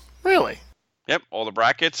 Really? Yep, all the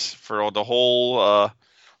brackets for the whole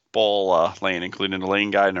ball lane, including the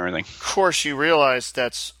lane guide and everything. Of course, you realize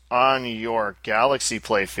that's on your Galaxy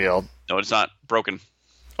playfield. No, it's not broken.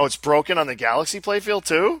 Oh, it's broken on the Galaxy playfield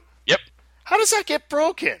too? Yep. How does that get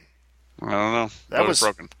broken? I don't know. That was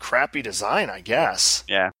broken. Crappy design, I guess.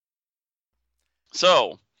 Yeah.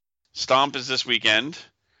 So, Stomp is this weekend.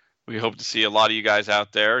 We hope to see a lot of you guys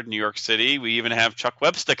out there in New York City. We even have Chuck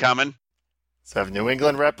Webster coming. Let's have New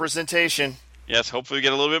England representation. Yes, hopefully we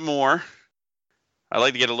get a little bit more. I'd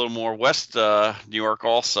like to get a little more West New York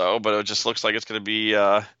also, but it just looks like it's going to be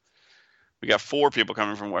we got 4 people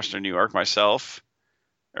coming from Western New York. Myself,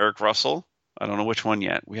 Eric Russell. I don't know which one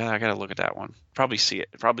yet. I got to look at that one. Probably see it.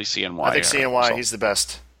 Probably CNY. I think CNY, he's the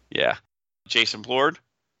best. Yeah. Jason Plord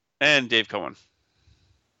and Dave Cohen.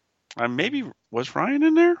 Maybe was Ryan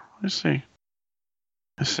in there? Let's see.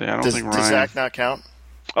 I don't think Ryan. Does Zach not count?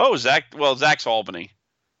 Oh, Zach. Well, Zach's Albany.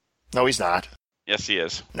 No, he's not. Yes, he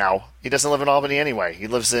is. No, he doesn't live in Albany anyway. He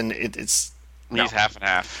lives in He's half and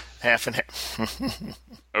half. Half and half.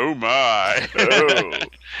 Oh my. Oh.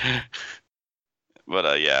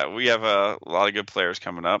 But yeah, we have a lot of good players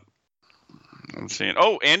coming up. I'm seeing.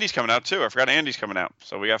 Oh, Andy's coming out too. I forgot Andy's coming out.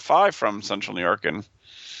 So we got 5 from Central New York, and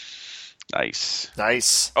nice.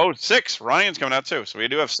 Oh, 6. Ryan's coming out too. So we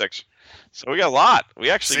do have 6. So we got a lot. We're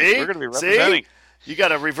going to be representing. You got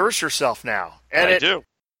to reverse yourself now. Edit. I do.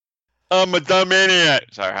 I'm a dumb idiot.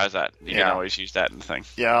 Sorry, how's that? You can always use that in the thing.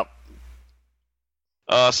 Yeah.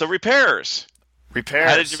 So repairs. Repairs.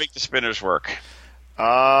 How did you make the spinners work?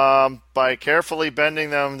 By carefully bending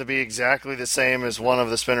them to be exactly the same as one of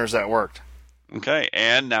the spinners that worked. Okay,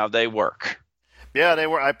 and now they work. Yeah, they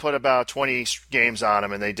were. I put about 20 games on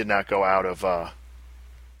them, and they did not go out of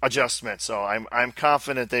adjustment. So I'm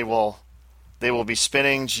confident they will be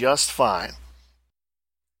spinning just fine.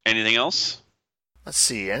 Anything else? Let's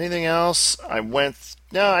see. Anything else? I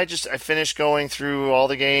finished going through all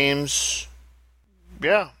the games.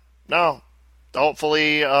 Yeah. No.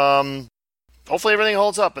 Hopefully everything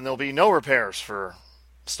holds up and there'll be no repairs for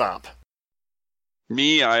S.T.O.M.P.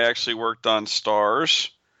 Me, I actually worked on stars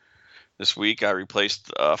this week. I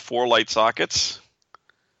replaced 4 light sockets.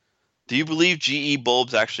 Do you believe GE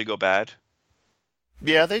bulbs actually go bad?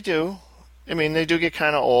 Yeah, they do. I mean, they do get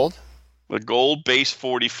kind of old. The gold base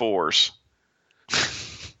 44s.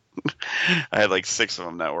 I had like 6 of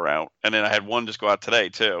them that were out. And then I had one just go out today,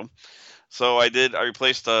 too. So I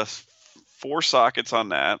replaced 4 sockets on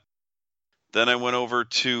that. Then I went over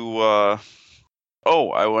to,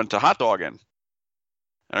 I went to hot dogging.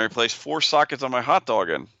 And I replaced 4 sockets on my hot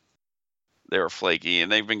dogging. They were flaky,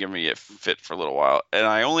 and they've been giving me a fit for a little while. And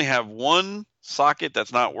I only have 1 socket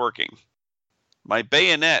that's not working. My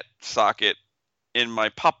bayonet socket in my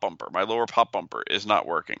pop bumper, my lower pop bumper, is not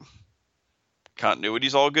working.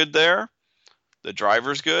 Continuity's all good there. The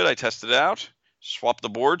driver's good. I tested it out. Swapped the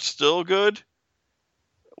board, still good.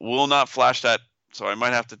 Will not flash that, so I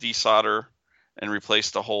might have to desolder and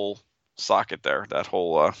replace the whole socket there, that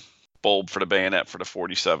whole bulb for the bayonet for the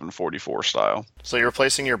 47, 44 style. So you're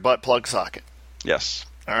replacing your butt plug socket? Yes.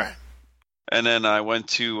 All right. And then I went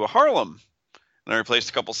to Harlem, and I replaced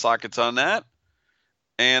a couple sockets on that.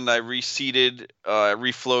 And I reflowed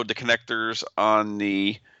the connectors on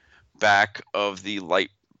the back of the light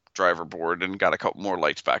driver board and got a couple more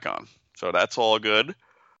lights back on. So that's all good.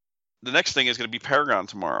 The next thing is going to be Paragon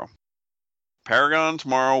tomorrow.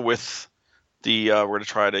 With the we're going to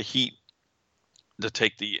try to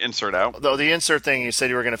take the insert out. Though the insert thing you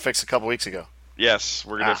said you were going to fix a couple weeks ago. Yes,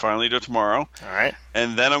 we're going to finally do it tomorrow. All right.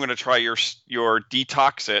 And then I'm going to try your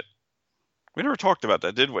detox it. We never talked about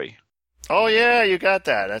that, did we? Oh yeah, you got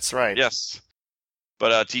that. That's right. Yes.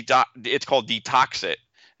 But it's called Detox It,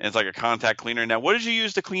 and it's like a contact cleaner. Now, what did you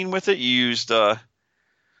use to clean with it? You used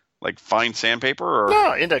like fine sandpaper or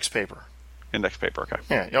no, index paper. Index paper, okay.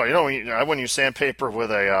 Yeah, I wouldn't use sandpaper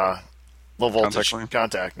with a low voltage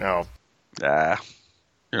contact. No. Yeah,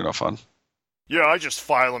 you're no fun. Yeah, I just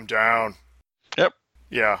file them down. Yep.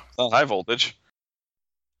 Yeah. Not high voltage.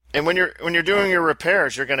 And when you're doing your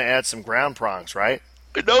repairs, you're going to add some ground prongs, right?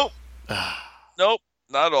 Nope. Nope.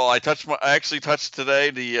 Not at all. I actually touched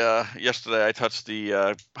today. Yesterday I touched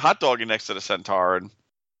the hot doggy next to the Centaur,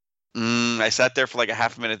 and I sat there for like a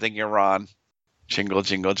half a minute thinking of Ron. Jingle,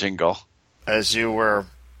 jingle, jingle. As you were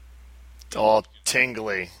all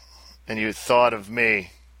tingly, and you thought of me.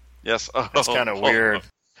 Yes. It's kind of weird.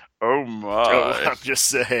 Oh my! I'm just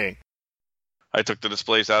saying. I took the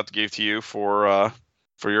displays out to give to you for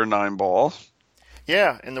your 9-ball.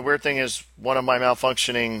 Yeah, and the weird thing is, one of my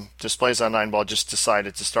malfunctioning displays on 9-ball just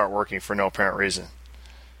decided to start working for no apparent reason.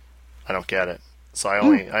 I don't get it. So I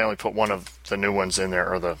only put one of the new ones in there,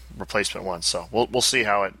 or the replacement ones. So we'll see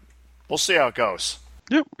how it goes.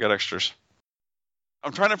 Yep, we got extras.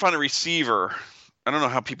 I'm trying to find a receiver. I don't know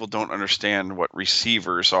how people don't understand what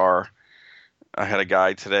receivers are. I had a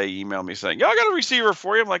guy today email me saying, "Yeah, I got a receiver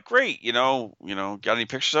for you." I'm like, "Great, got any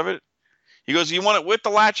pictures of it?" He goes, "You want it with the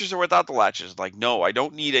latches or without the latches?" Like, no, I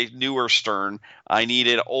don't need a newer stern. I need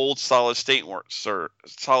an old solid state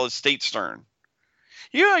stern.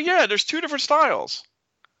 Yeah, there's 2 different styles.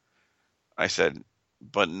 I said,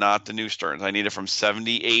 but not the new sterns. I need it from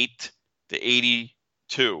 78 to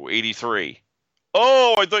 82, 83.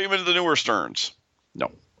 Oh, I thought you meant the newer sterns.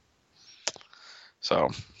 No. So,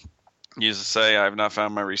 needless to say, I have not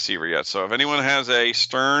found my receiver yet. So if anyone has a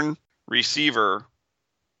stern receiver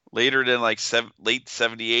later than like late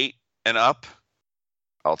 78 and up,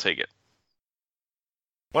 I'll take it.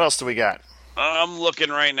 What else do we got? I'm looking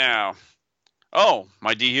right now. Oh,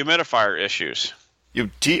 my dehumidifier issues.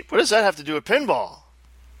 What does that have to do with pinball?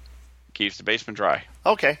 Keeps the basement dry.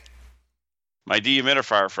 Okay. My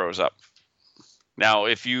dehumidifier froze up. Now,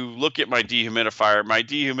 if you look at my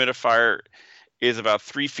dehumidifier is about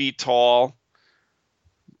 3 feet tall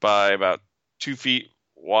by about 2 feet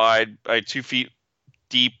wide, by 2 feet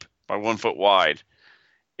deep by 1 foot wide.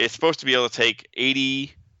 It's supposed to be able to take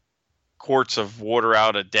 80 quarts of water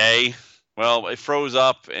out a day. Well, it froze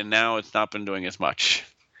up, and now it's not been doing as much.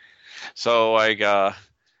 So I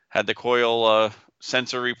had the coil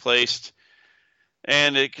sensor replaced,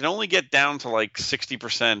 and it can only get down to like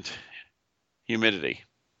 60% humidity.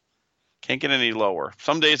 Can't get any lower.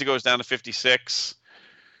 Some days it goes down to 56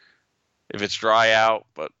 if it's dry out,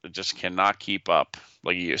 but it just cannot keep up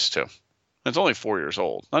like it used to. It's only 4 years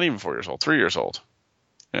old. Not even 4 years old. 3 years old.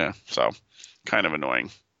 Yeah, so kind of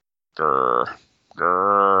annoying. Grr.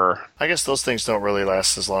 Grrr. I guess those things don't really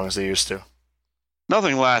last as long as they used to.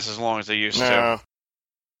 Nothing lasts as long as they used to. No.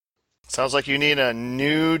 Sounds like you need a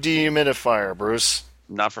new dehumidifier, Bruce.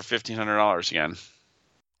 Not for $1,500 again.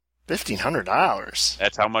 $1,500?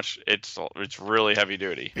 That's how much it's really heavy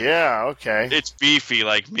duty. Yeah, okay. It's beefy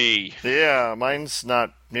like me. Yeah, mine's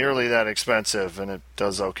not nearly that expensive, and it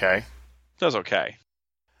does okay. Does okay.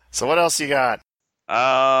 So what else you got?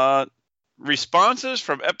 Responses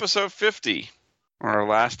from episode 50. Our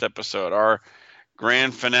last episode. Our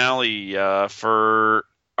grand finale for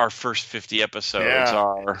our first 50 episodes.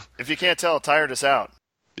 Yeah. If you can't tell, it tired us out.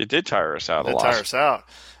 It did tire us out a lot. It tires us out.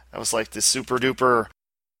 That was like the super duper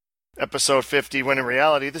episode 50, when in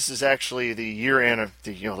reality, this is actually the year end,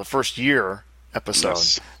 the first year episode.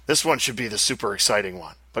 Yes. This one should be the super exciting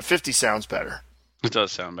one. But 50 sounds better. It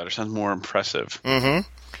does sound better. Sounds more impressive. Mm-hmm.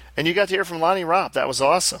 And you got to hear from Lonnie Robb. That was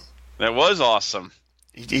awesome. That was awesome.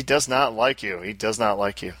 He does not like you. He does not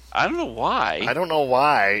like you. I don't know why. I don't know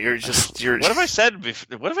why. You're. What have I said?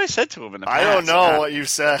 What have I said to him in the past? I don't know what you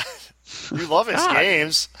said. You love his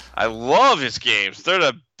games. I love his games. They're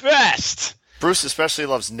the best. Bruce especially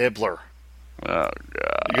loves Nibbler. Oh God!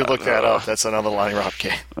 You could look that up. That's another Lonnie Robb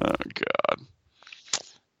game. Oh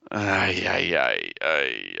God!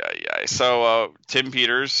 So Tim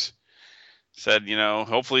Peters said,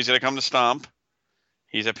 hopefully he's going to come to S.T.O.M.P.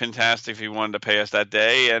 He's at Pintastic if he wanted to pay us that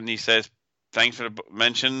day, and he says, thanks for the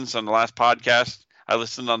mentions on the last podcast. I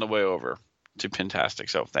listened on the way over to Pintastic,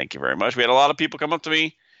 so thank you very much. We had a lot of people come up to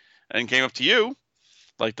me and came up to you,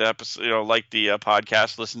 like the episode, the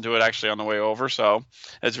podcast, listen to it actually on the way over. So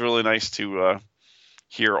it's really nice to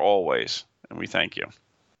hear always, and we thank you.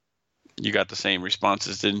 You got the same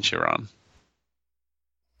responses, didn't you, Ron?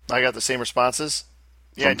 I got the same responses.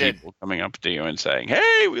 Yeah, I did. People coming up to you and saying,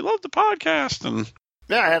 "Hey, we love the podcast," and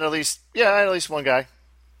I had at least one guy.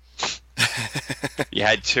 You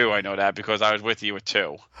had two, I know that, because I was with you with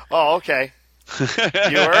two. Oh, okay.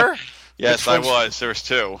 You were? Yes, I was. There was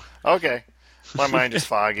two. Okay. My mind is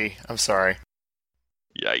foggy. I'm sorry.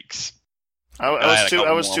 Yikes.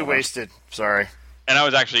 I was too wasted. Sorry. And I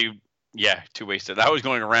was actually, too wasted. I was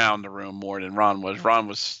going around the room more than Ron was. Ron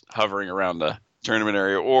was hovering around the tournament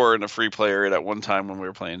area or in the free play area at one time when we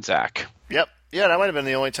were playing Zach. Yep. Yeah, that might have been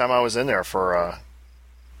the only time I was in there for a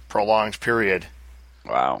prolonged period.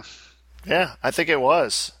 Wow. Yeah, I think it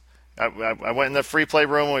was. I went in the free play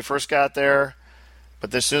room when we first got there,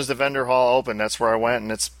 but as soon as the vendor hall opened, that's where I went,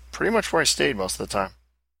 and it's pretty much where I stayed most of the time.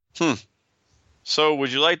 So,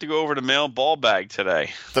 would you like to go over the mail ball bag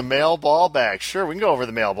today? The mail ball bag. Sure, we can go over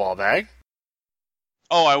the mail ball bag.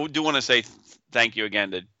 Oh, I do want to say thank you again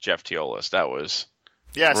to Jeff Teolis. That was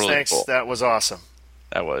really thanks. Cool. That was awesome.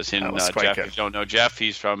 That was him. That was quite Jeff, good. if you don't know Jeff,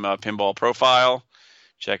 he's from Pinball Profile.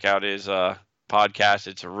 Check out his podcast.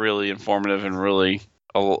 It's really informative and really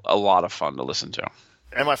a lot of fun to listen to.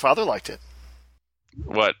 And my father liked it.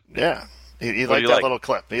 What? Yeah, he liked that little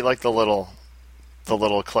clip. He liked the little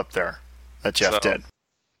clip there that Jeff did.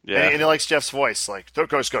 Yeah, and he likes Jeff's voice. Like, that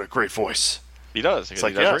guy's got a great voice. He does. It's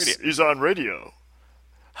like, he does yes, radio. he's on radio.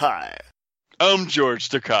 Hi, I'm George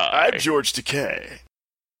Takei. I'm George Takei.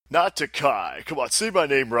 Not Takei. Come on, say my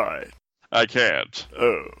name right. I can't.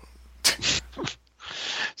 Oh.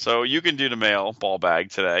 So you can do the mail ball bag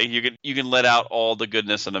today. You can let out all the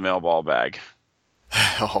goodness in the mail ball bag.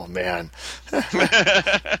 Oh man.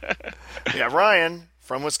 Yeah, Ryan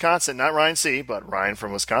from Wisconsin, not Ryan C, but Ryan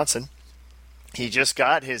from Wisconsin. He just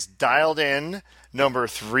got his dialed in number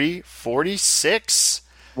 346.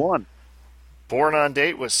 One. Born on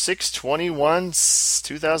date was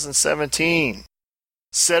 6/21/2017.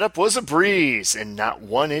 Setup was a breeze and not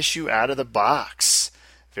one issue out of the box.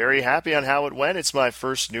 Very happy on how it went. It's my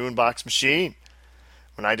first new in-box machine.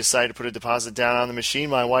 When I decided to put a deposit down on the machine,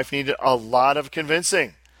 my wife needed a lot of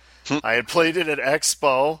convincing. I had played it at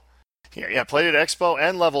Expo. Yeah, played at Expo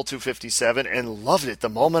and Level 257 and loved it the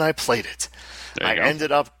moment I played it. I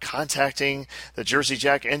ended up contacting the Jersey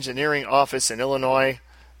Jack Engineering office in Illinois.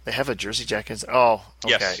 They have a Jersey Jack. Oh,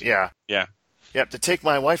 okay. Yes. Yeah. Yep, to take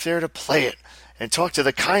my wife there to play it and talk to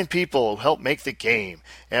the kind people who helped make the game.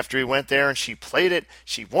 After we went there and she played it,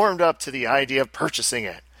 she warmed up to the idea of purchasing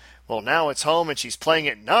it. Well, now it's home and she's playing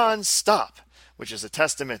it non-stop, which is a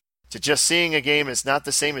testament to just seeing a game is not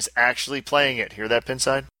the same as actually playing it. Hear that,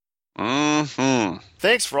 Pinside? Mm-hmm.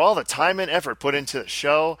 Thanks for all the time and effort put into the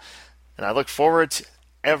show, and I look forward to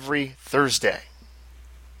every Thursday.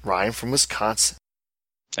 Ryan from Wisconsin.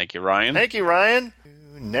 Thank you, Ryan. Thank you, Ryan.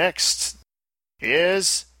 Next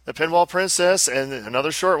is the Pinball Princess, and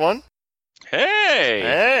another short one.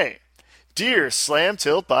 Hey! Dear Slam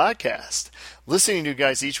Tilt Podcast, listening to you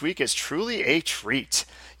guys each week is truly a treat.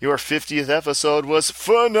 Your 50th episode was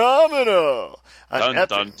phenomenal. Dun, An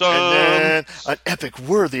dun, dun. And then an epic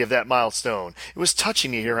worthy of that milestone. It was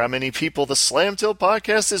touching to hear how many people the Slam-Tilt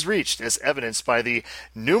podcast has reached, as evidenced by the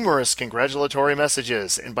numerous congratulatory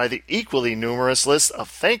messages and by the equally numerous list of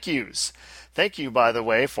thank yous. Thank you, by the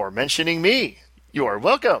way, for mentioning me. You are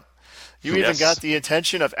welcome. You even Yes. got the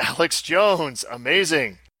attention of Alex Jones.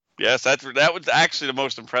 Amazing. Yes, that was actually the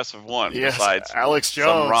most impressive one. Yes, besides Alex some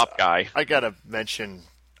Jones. Rop guy. I gotta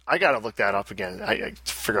look that up again. I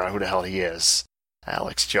figure out who the hell he is.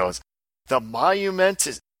 Alex Jones. The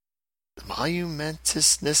monumentousness,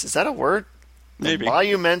 is that a word? Maybe.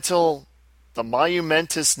 The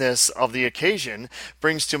monumentousness of the occasion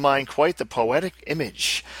brings to mind quite the poetic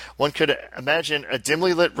image. One could imagine a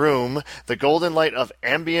dimly lit room, the golden light of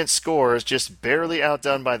ambient scores just barely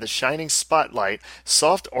outdone by the shining spotlight,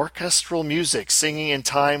 soft orchestral music singing in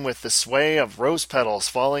time with the sway of rose petals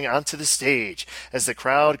falling onto the stage as the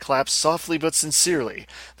crowd claps softly but sincerely.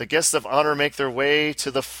 The guests of honor make their way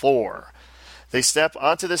to the floor. They step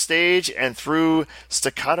onto the stage and through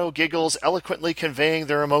staccato giggles eloquently conveying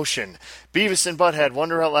their emotion. Beavis and Butthead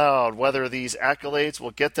wonder out loud whether these accolades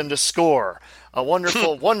will get them to score. A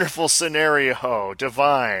wonderful, wonderful scenario.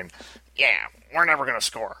 Divine. Yeah, we're never gonna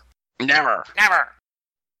score. Never. Never.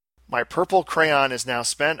 My purple crayon is now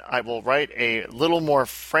spent. I will write a little more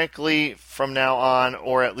frankly from now on,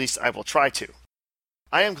 or at least I will try to.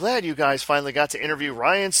 I am glad you guys finally got to interview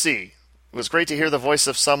Ryan C. It was great to hear the voice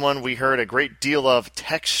of someone we heard a great deal of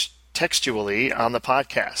textually on the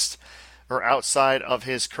podcast, or outside of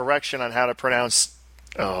his correction on how to pronounce...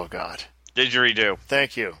 Oh, God. Didgeridoo.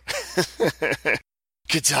 Thank you.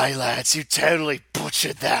 Good day, lads. You totally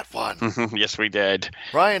butchered that one. Yes, we did.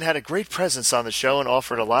 Ryan had a great presence on the show and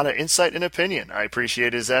offered a lot of insight and opinion. I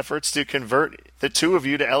appreciate his efforts to convert the two of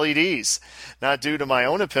you to LEDs. Not due to my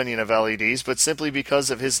own opinion of LEDs, but simply because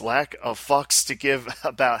of his lack of fucks to give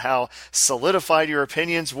about how solidified your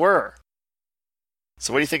opinions were.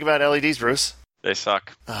 So what do you think about LEDs, Bruce? They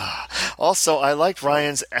suck. Also, I liked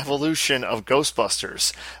Ryan's evolution of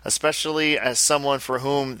Ghostbusters, especially as someone for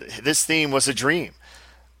whom this theme was a dream.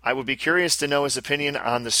 I would be curious to know his opinion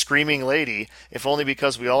on the Screaming Lady, if only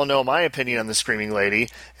because we all know my opinion on the Screaming Lady,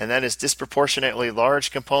 and that is disproportionately large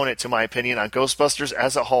component to my opinion on Ghostbusters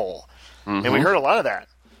as a whole. Mm-hmm. And we heard a lot of that,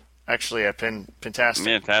 actually, at Pintastic.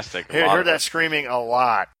 Fantastic. I heard that screaming a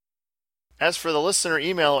lot. As for the listener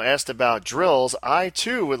email asked about drills, I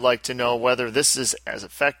too would like to know whether this is as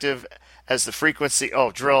effective as the frequency... Oh,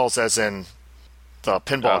 drills as in the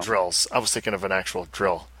pinball drills. I was thinking of an actual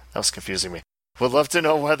drill. That was confusing me. Would love to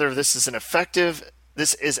know whether this is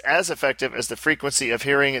as effective as the frequency of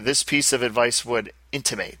hearing this piece of advice would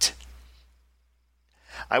intimate.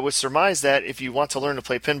 I would surmise that if you want to learn to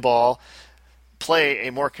play pinball, play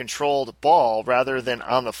a more controlled ball rather than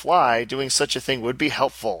on the fly, doing such a thing would be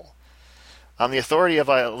helpful. On the authority of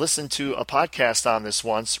I listened to a podcast on this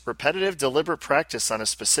once, repetitive, deliberate practice on a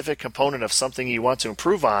specific component of something you want to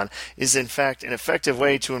improve on is in fact an effective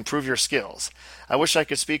way to improve your skills. I wish I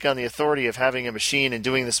could speak on the authority of having a machine and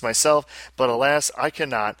doing this myself, but alas, I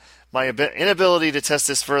cannot. My inability to test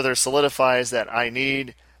this further solidifies that I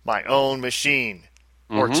need my own machine.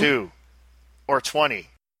 Or 2. Or 20.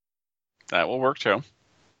 That will work too.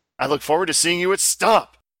 I look forward to seeing you at S.T.O.M.P,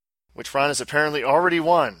 which Ron has apparently already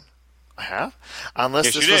won. I have? Unless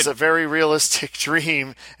Yes, this you was did. a very realistic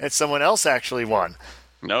dream and someone else actually won.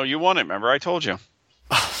 No, you won it. Remember, I told you.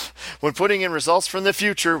 When putting in results from the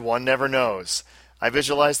future, one never knows. I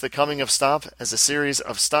visualize the coming of S.T.O.M.P as a series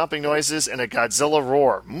of stomping noises and a Godzilla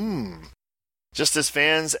roar. Just as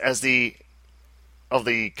fans of the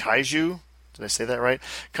kaiju, did I say that right?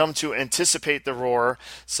 Come to anticipate the roar,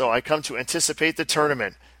 so I come to anticipate the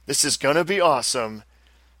tournament. This is gonna be awesome.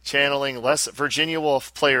 Channeling less Virginia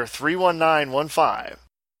Wolf player 31915.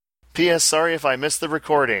 P.S. Sorry if I missed the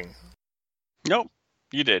recording. Nope,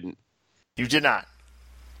 you didn't. You did not.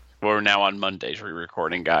 We're now on Mondays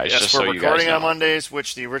re-recording, guys. Yes, just we're so recording you guys on know. Mondays,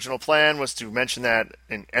 which the original plan was to mention that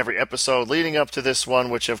in every episode leading up to this one,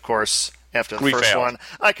 which of course, after the We first failed. one,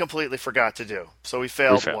 I completely forgot to do. So we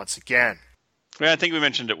failed once again. Yeah, I think we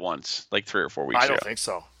mentioned it once, like 3 or 4 weeks I ago. don't think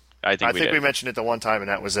so. I think we did. we mentioned it the one time and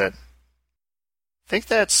that was it. I think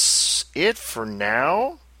that's it for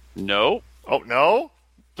now. No, Oh, no?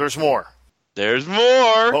 There's more. there's more.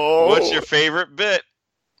 Oh. What's your favorite bit?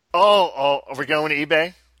 Oh, are we going to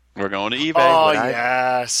eBay? We're going to eBay. Oh,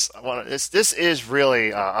 yes. This is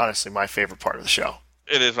really, honestly, my favorite part of the show.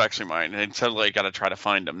 It is actually mine. And suddenly I got to try to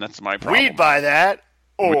find them. That's my problem. We'd buy that.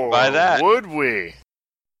 Or buy that. would we?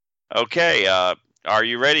 Okay, are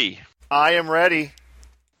you ready? I am ready.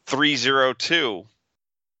 302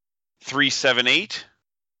 378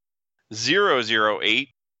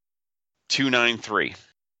 008293.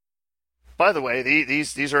 By the way,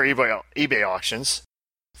 these are eBay auctions.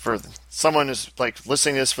 For someone who's like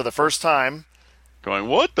listening to this for the first time, Going,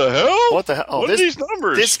 what the hell? what the hell? Oh, what are these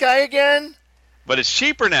numbers? This guy again? But it's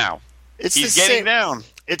cheaper now. He's the getting same. down.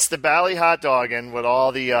 It's the Bally hot dogging with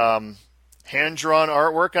all the hand-drawn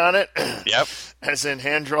artwork on it. Yep. As in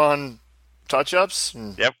hand-drawn touch-ups.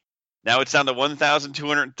 Yep. Now it's down to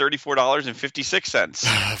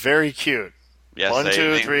 $1,234.56. Very cute. Yes. 1,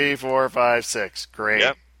 2, 3, 4, 5, 6. Great.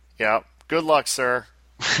 Yep. Good luck, sir.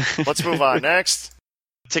 Let's move on. Next.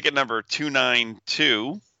 Ticket number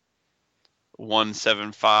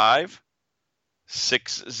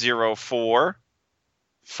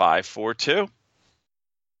 292-175-604-542.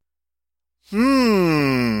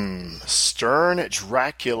 Stern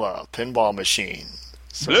Dracula pinball machine.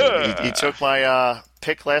 So he took my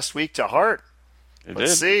pick last week to heart.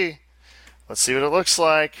 Let's see. Let's see what it looks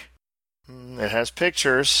like. It has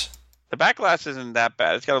pictures. The back glass isn't that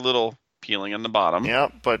bad. It's got a little peeling on the bottom. Yeah,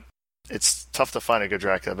 but it's tough to find a good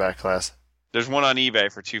Dracula back glass. There's one on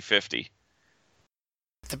eBay for $250.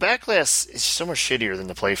 The back glass is so much shittier than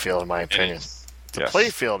the playfield, in my opinion. The Yes.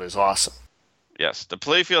 playfield is awesome. Yes, the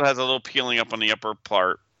playfield has a little peeling up on the upper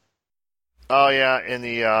part. Oh yeah, in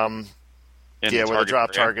the where the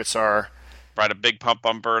drop targets are. Right, a big pump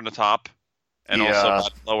bumper in the top, and also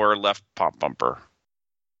that lower left pump bumper.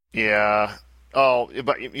 Yeah. Oh,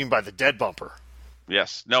 but you mean by the dead bumper?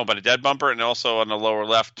 Yes. No, but a dead bumper, and also on the lower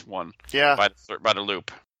left one. Yeah. By the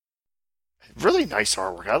loop. Really nice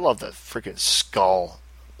artwork. I love the freaking skull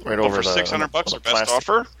right over for the $600, our best plastic.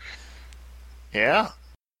 offer. Yeah.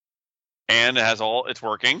 And it has it's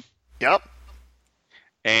working. Yep.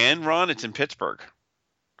 And Ron, it's in Pittsburgh.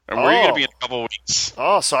 And where are you going to be in a couple of weeks?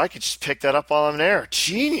 Oh, so I could just pick that up while I'm there.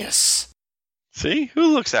 Genius. See?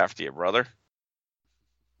 Who looks after you, brother?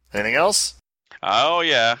 Anything else? Oh,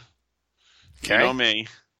 yeah. Okay. You know me.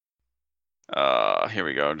 Here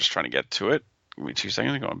we go. I'm just trying to get to it. Give me 2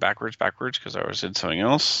 seconds. Going backwards, because I was in something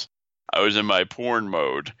else. I was in my porn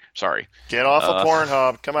mode. Sorry. Get off of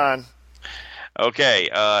Pornhub. Come on. Okay.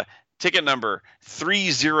 Ticket number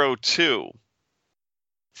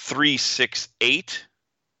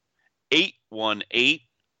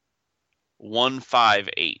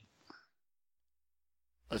 302-368-818-158.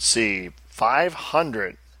 Let's see.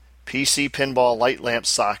 500 PC pinball light lamp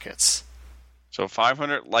sockets. So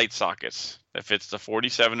 500 light sockets that fits the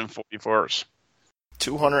 47 and 44s.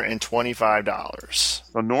 $225.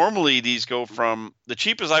 So normally these go from the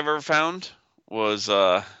cheapest I've ever found was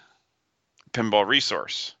Pinball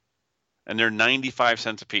Resource, and they're 95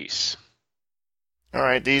 cents a piece. All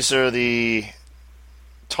right, these are the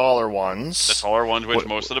taller ones. The taller ones, which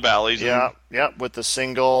most of the Bally's. Yeah, with the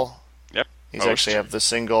single. Yep. These actually have the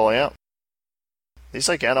single. Yep. These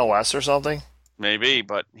like NOS or something. Maybe,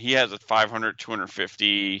 but he has a 500,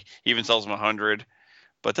 250. He even sells them 100,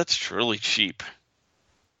 but that's truly cheap.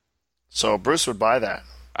 So Bruce would buy that.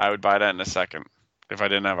 I would buy that in a second if I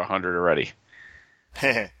didn't have 100 already.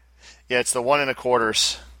 Yeah, it's the 1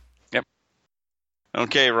 1/4. Yep.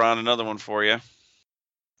 Okay, Ron, another one for you.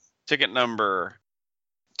 Ticket number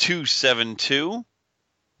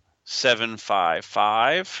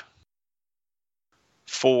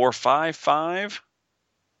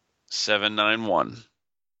 272-755-455-791.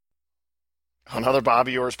 Another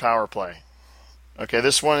Bobby Orr's power play. Okay,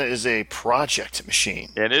 this one is a project machine.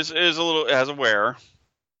 It is a little. It has a wear.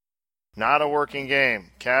 Not a working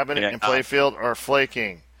game. Cabinet and playfield are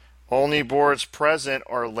flaking. Only boards present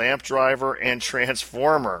are lamp driver and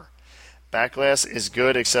transformer. Backglass is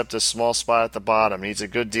good except a small spot at the bottom. Needs a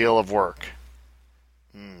good deal of work.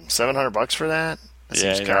 $700 for that?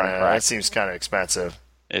 That seems kind of expensive.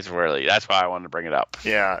 It's really. That's why I wanted to bring it up.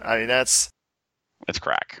 Yeah, I mean it's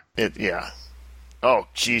crack. Yeah. Oh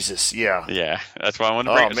Jesus, yeah. Yeah, that's why I wanted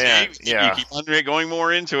to bring it up. Oh man, yeah. You keep on going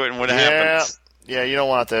more into it, and what happens? Yeah, you don't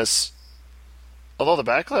want this. Although the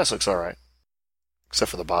backglass looks all right,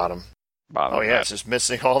 except for the bottom. Oh yeah, it's just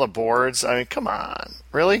missing all the boards. I mean, come on,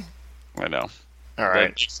 really? I know. All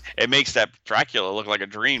right. It makes that Dracula look like a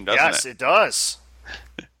dream, doesn't it? Yes, it does.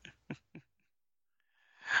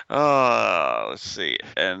 Let's see.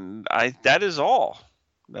 And that is all.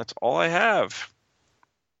 That's all I have.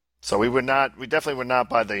 So we definitely would not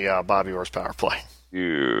buy the Bobby Orr's power play.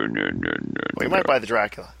 No. We might buy the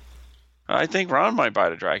Dracula. I think Ron might buy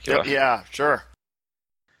the Dracula. Yeah, sure.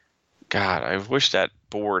 God, I wish that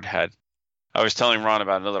board had. I was telling Ron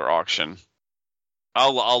about another auction.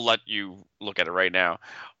 I'll let you look at it right now.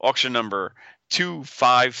 Auction number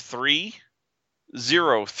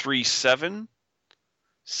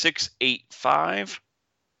 253-037-685-476.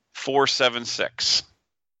 476.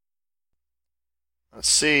 Let's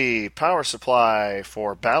see. Power supply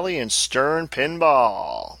for Bally and Stern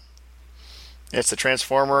pinball. It's the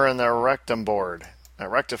transformer and the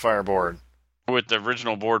rectifier board. With the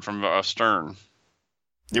original board from Stern.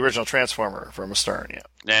 The original transformer from a Stern, yeah.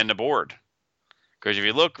 And the board. Because if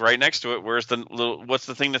you look right next to it, what's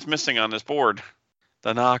the thing that's missing on this board?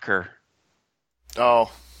 The knocker. Oh.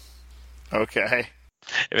 Okay.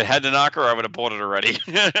 If it had the knocker, I would have bought it already.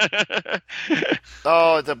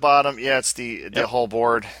 Oh, at the bottom, yeah, it's the whole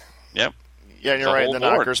board. Yep. Yeah, you're right, the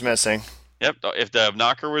knocker's missing. Yep, if the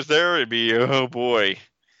knocker was there, it'd be, oh boy.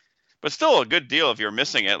 But still a good deal if you're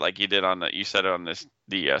missing it, like you did you said on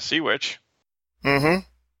the Sea Witch. Mm-hmm.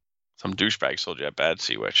 Some douchebag sold you a bad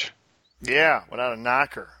Sea Witch. Yeah, without a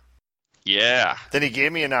knocker. Yeah. Then he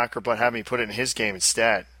gave me a knocker, but had me put it in his game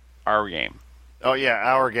instead. Our game. Oh, yeah,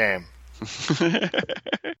 our game.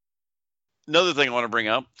 Another thing I want to bring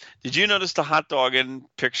up. Did you notice the hot dogging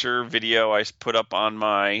picture video I put up on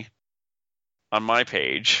my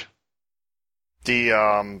page?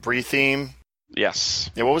 The Brie theme? Yes.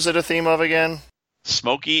 Yeah, what was it a theme of again?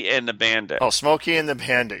 Smokey and the Bandit. Oh, Smokey and the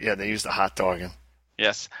Bandit. Yeah, they used the hot dogging.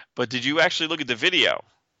 Yes. But did you actually look at the video?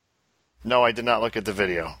 No, I did not look at the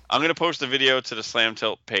video. I'm going to post the video to the Slam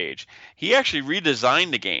Tilt page. He actually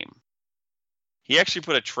redesigned the game. He actually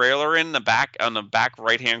put a trailer on the back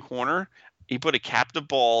right-hand corner. He put a captive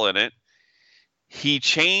ball in it. He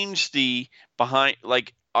changed the behind,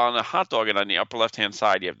 like on a hot dog and on the upper left-hand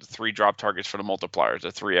side, you have the 3 drop targets for the multipliers, the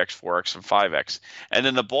 3x, 4x, and 5x. And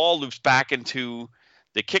then the ball loops back into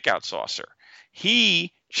the kick-out saucer.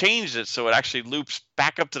 He changed it so it actually loops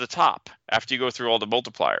back up to the top after you go through all the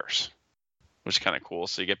multipliers, which is kind of cool.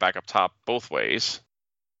 So you get back up top both ways.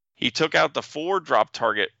 He took out the 4 drop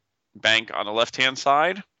target bank on the left-hand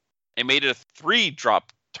side and made it a 3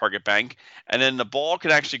 drop target bank, and then the ball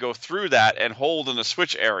can actually go through that and hold in the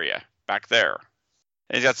switch area back there.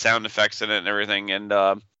 And he's got sound effects in it and everything, and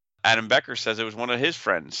Adam Becker says it was one of his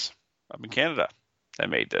friends up in Canada that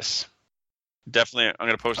made this. Definitely, I'm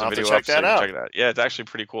going to post a video up so you can check it out. Yeah, it's actually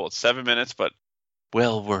pretty cool. It's 7 minutes, but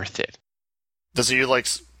well worth it. Does he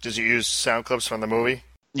use sound clips from the movie?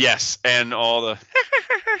 Yes, and all the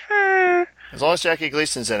as long as Jackie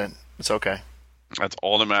Gleason's in it, it's okay. That's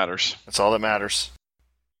all that matters. That's all that matters.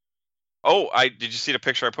 Oh, did you see the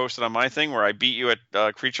picture I posted on my thing where I beat you at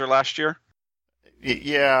Creature last year?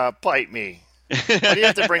 Yeah, bite me. Why do you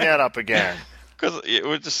have to bring that up again? Because it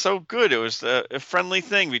was just so good. It was a friendly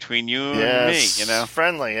thing between you and me, you know?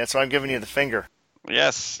 Friendly. That's why I'm giving you the finger.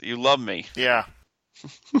 Yes, you love me. Yeah.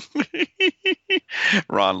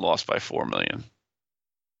 Ron lost by $4 million.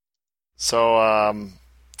 So,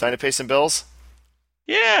 time to pay some bills?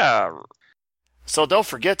 Yeah. So don't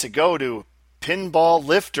forget to go to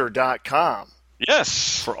pinballlifter.com.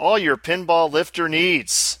 Yes. For all your pinball lifter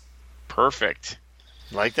needs. Perfect.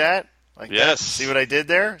 Like that? Like yes. That? See what I did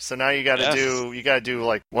there? So now you gotta do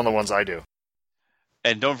like one of the ones I do.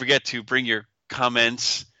 And don't forget to bring your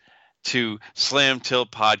comments to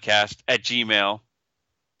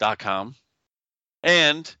slamtiltpodcast@gmail.com.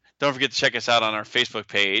 And don't forget to check us out on our Facebook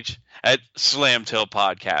page at Slam Tilt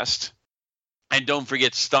Podcast. And don't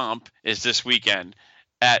forget S.T.O.M.P is this weekend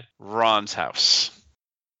at Ron's house.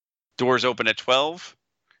 Doors open at 12.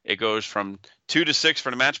 It goes from 2 to 6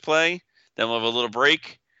 for the match play. Then we'll have a little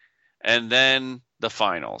break. And then the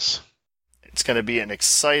finals. It's going to be an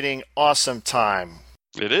exciting, awesome time.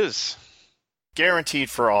 It is. Guaranteed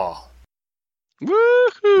for all.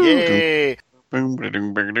 Woohoo! Yay! Really?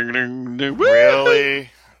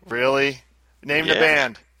 Really? Name the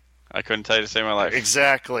band. I couldn't tell you to save my life.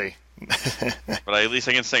 Exactly. But at least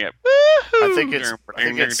I can sing it. I think it's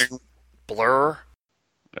Blur.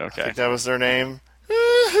 Okay. I think that was their name.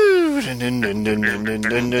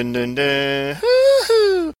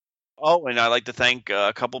 Oh, and I'd like to thank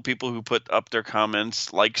a couple people who put up their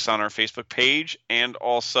comments, likes on our Facebook page, and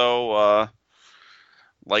also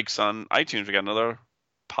likes on iTunes. We got another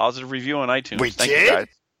positive review on iTunes. Thank you guys.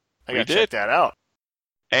 I got to check that out.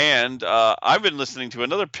 And I've been listening to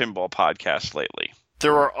another pinball podcast lately.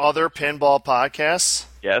 There are other pinball podcasts?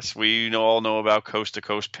 Yes, we all know about Coast to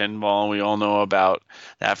Coast Pinball. We all know about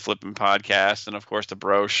that flipping podcast, and of course the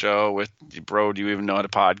Bro Show with Bro. Do you even know how to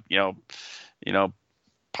podcast?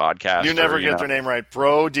 You never get their name right,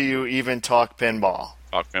 Bro. Do you even talk pinball?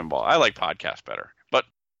 Talk pinball. I like podcast better, but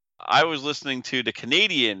I was listening to the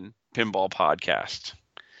Canadian Pinball podcast.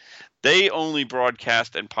 They only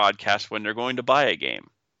broadcast and podcast when they're going to buy a game,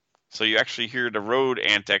 so you actually hear the road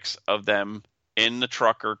antics of them in the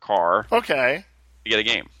truck or car. Okay. To get a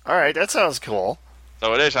game. All right, that sounds cool.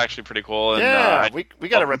 So it is actually pretty cool. And, we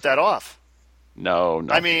got to rip that off. No.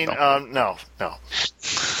 I mean, no.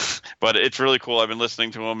 But it's really cool. I've been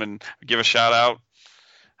listening to him and give a shout out.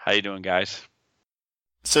 How you doing, guys?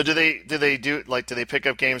 So do they pick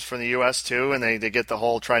up games from the U.S. too, and they get the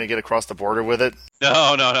whole trying to get across the border with it?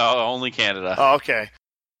 No, only Canada. Oh, okay.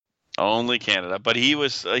 Only Canada. But he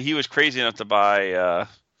was crazy enough to buy.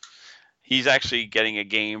 He's actually getting a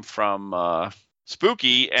game from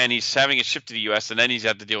Spooky, and he's having it shipped to the U.S. and then he's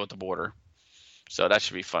had to deal with the border. So that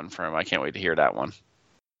should be fun for him. I can't wait to hear that one.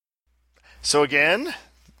 So again,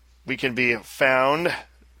 we can be found.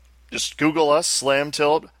 Just Google us,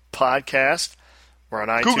 Slam.Tilt Podcast. We're on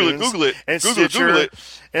iTunes, Google it, and Google Stitcher, it.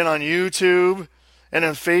 and on YouTube, and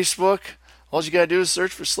on Facebook. All you got to do is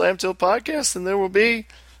search for Slam.Tilt Podcast, and there will be.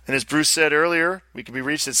 And as Bruce said earlier, we can be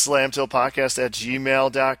reached at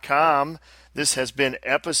slamtiltpodcast@gmail.com. This has been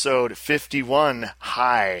episode 51,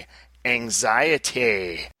 High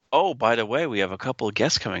Anxiety. Oh, by the way, we have a couple of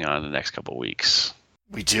guests coming on in the next couple of weeks.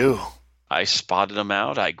 We do. I spotted them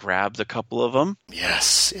out. I grabbed a couple of them.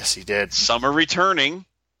 Yes, you did. Some are returning,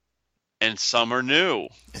 and some are new.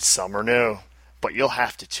 It's some are new, but you'll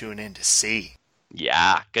have to tune in to see.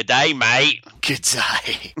 Yeah. Good day, mate. Good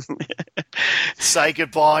day. Say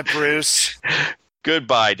goodbye, Bruce.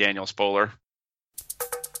 Goodbye, Daniel Spohler.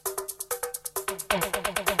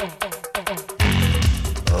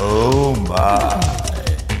 Oh my.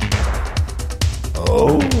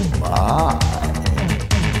 Oh my.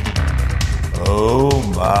 Oh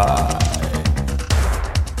my.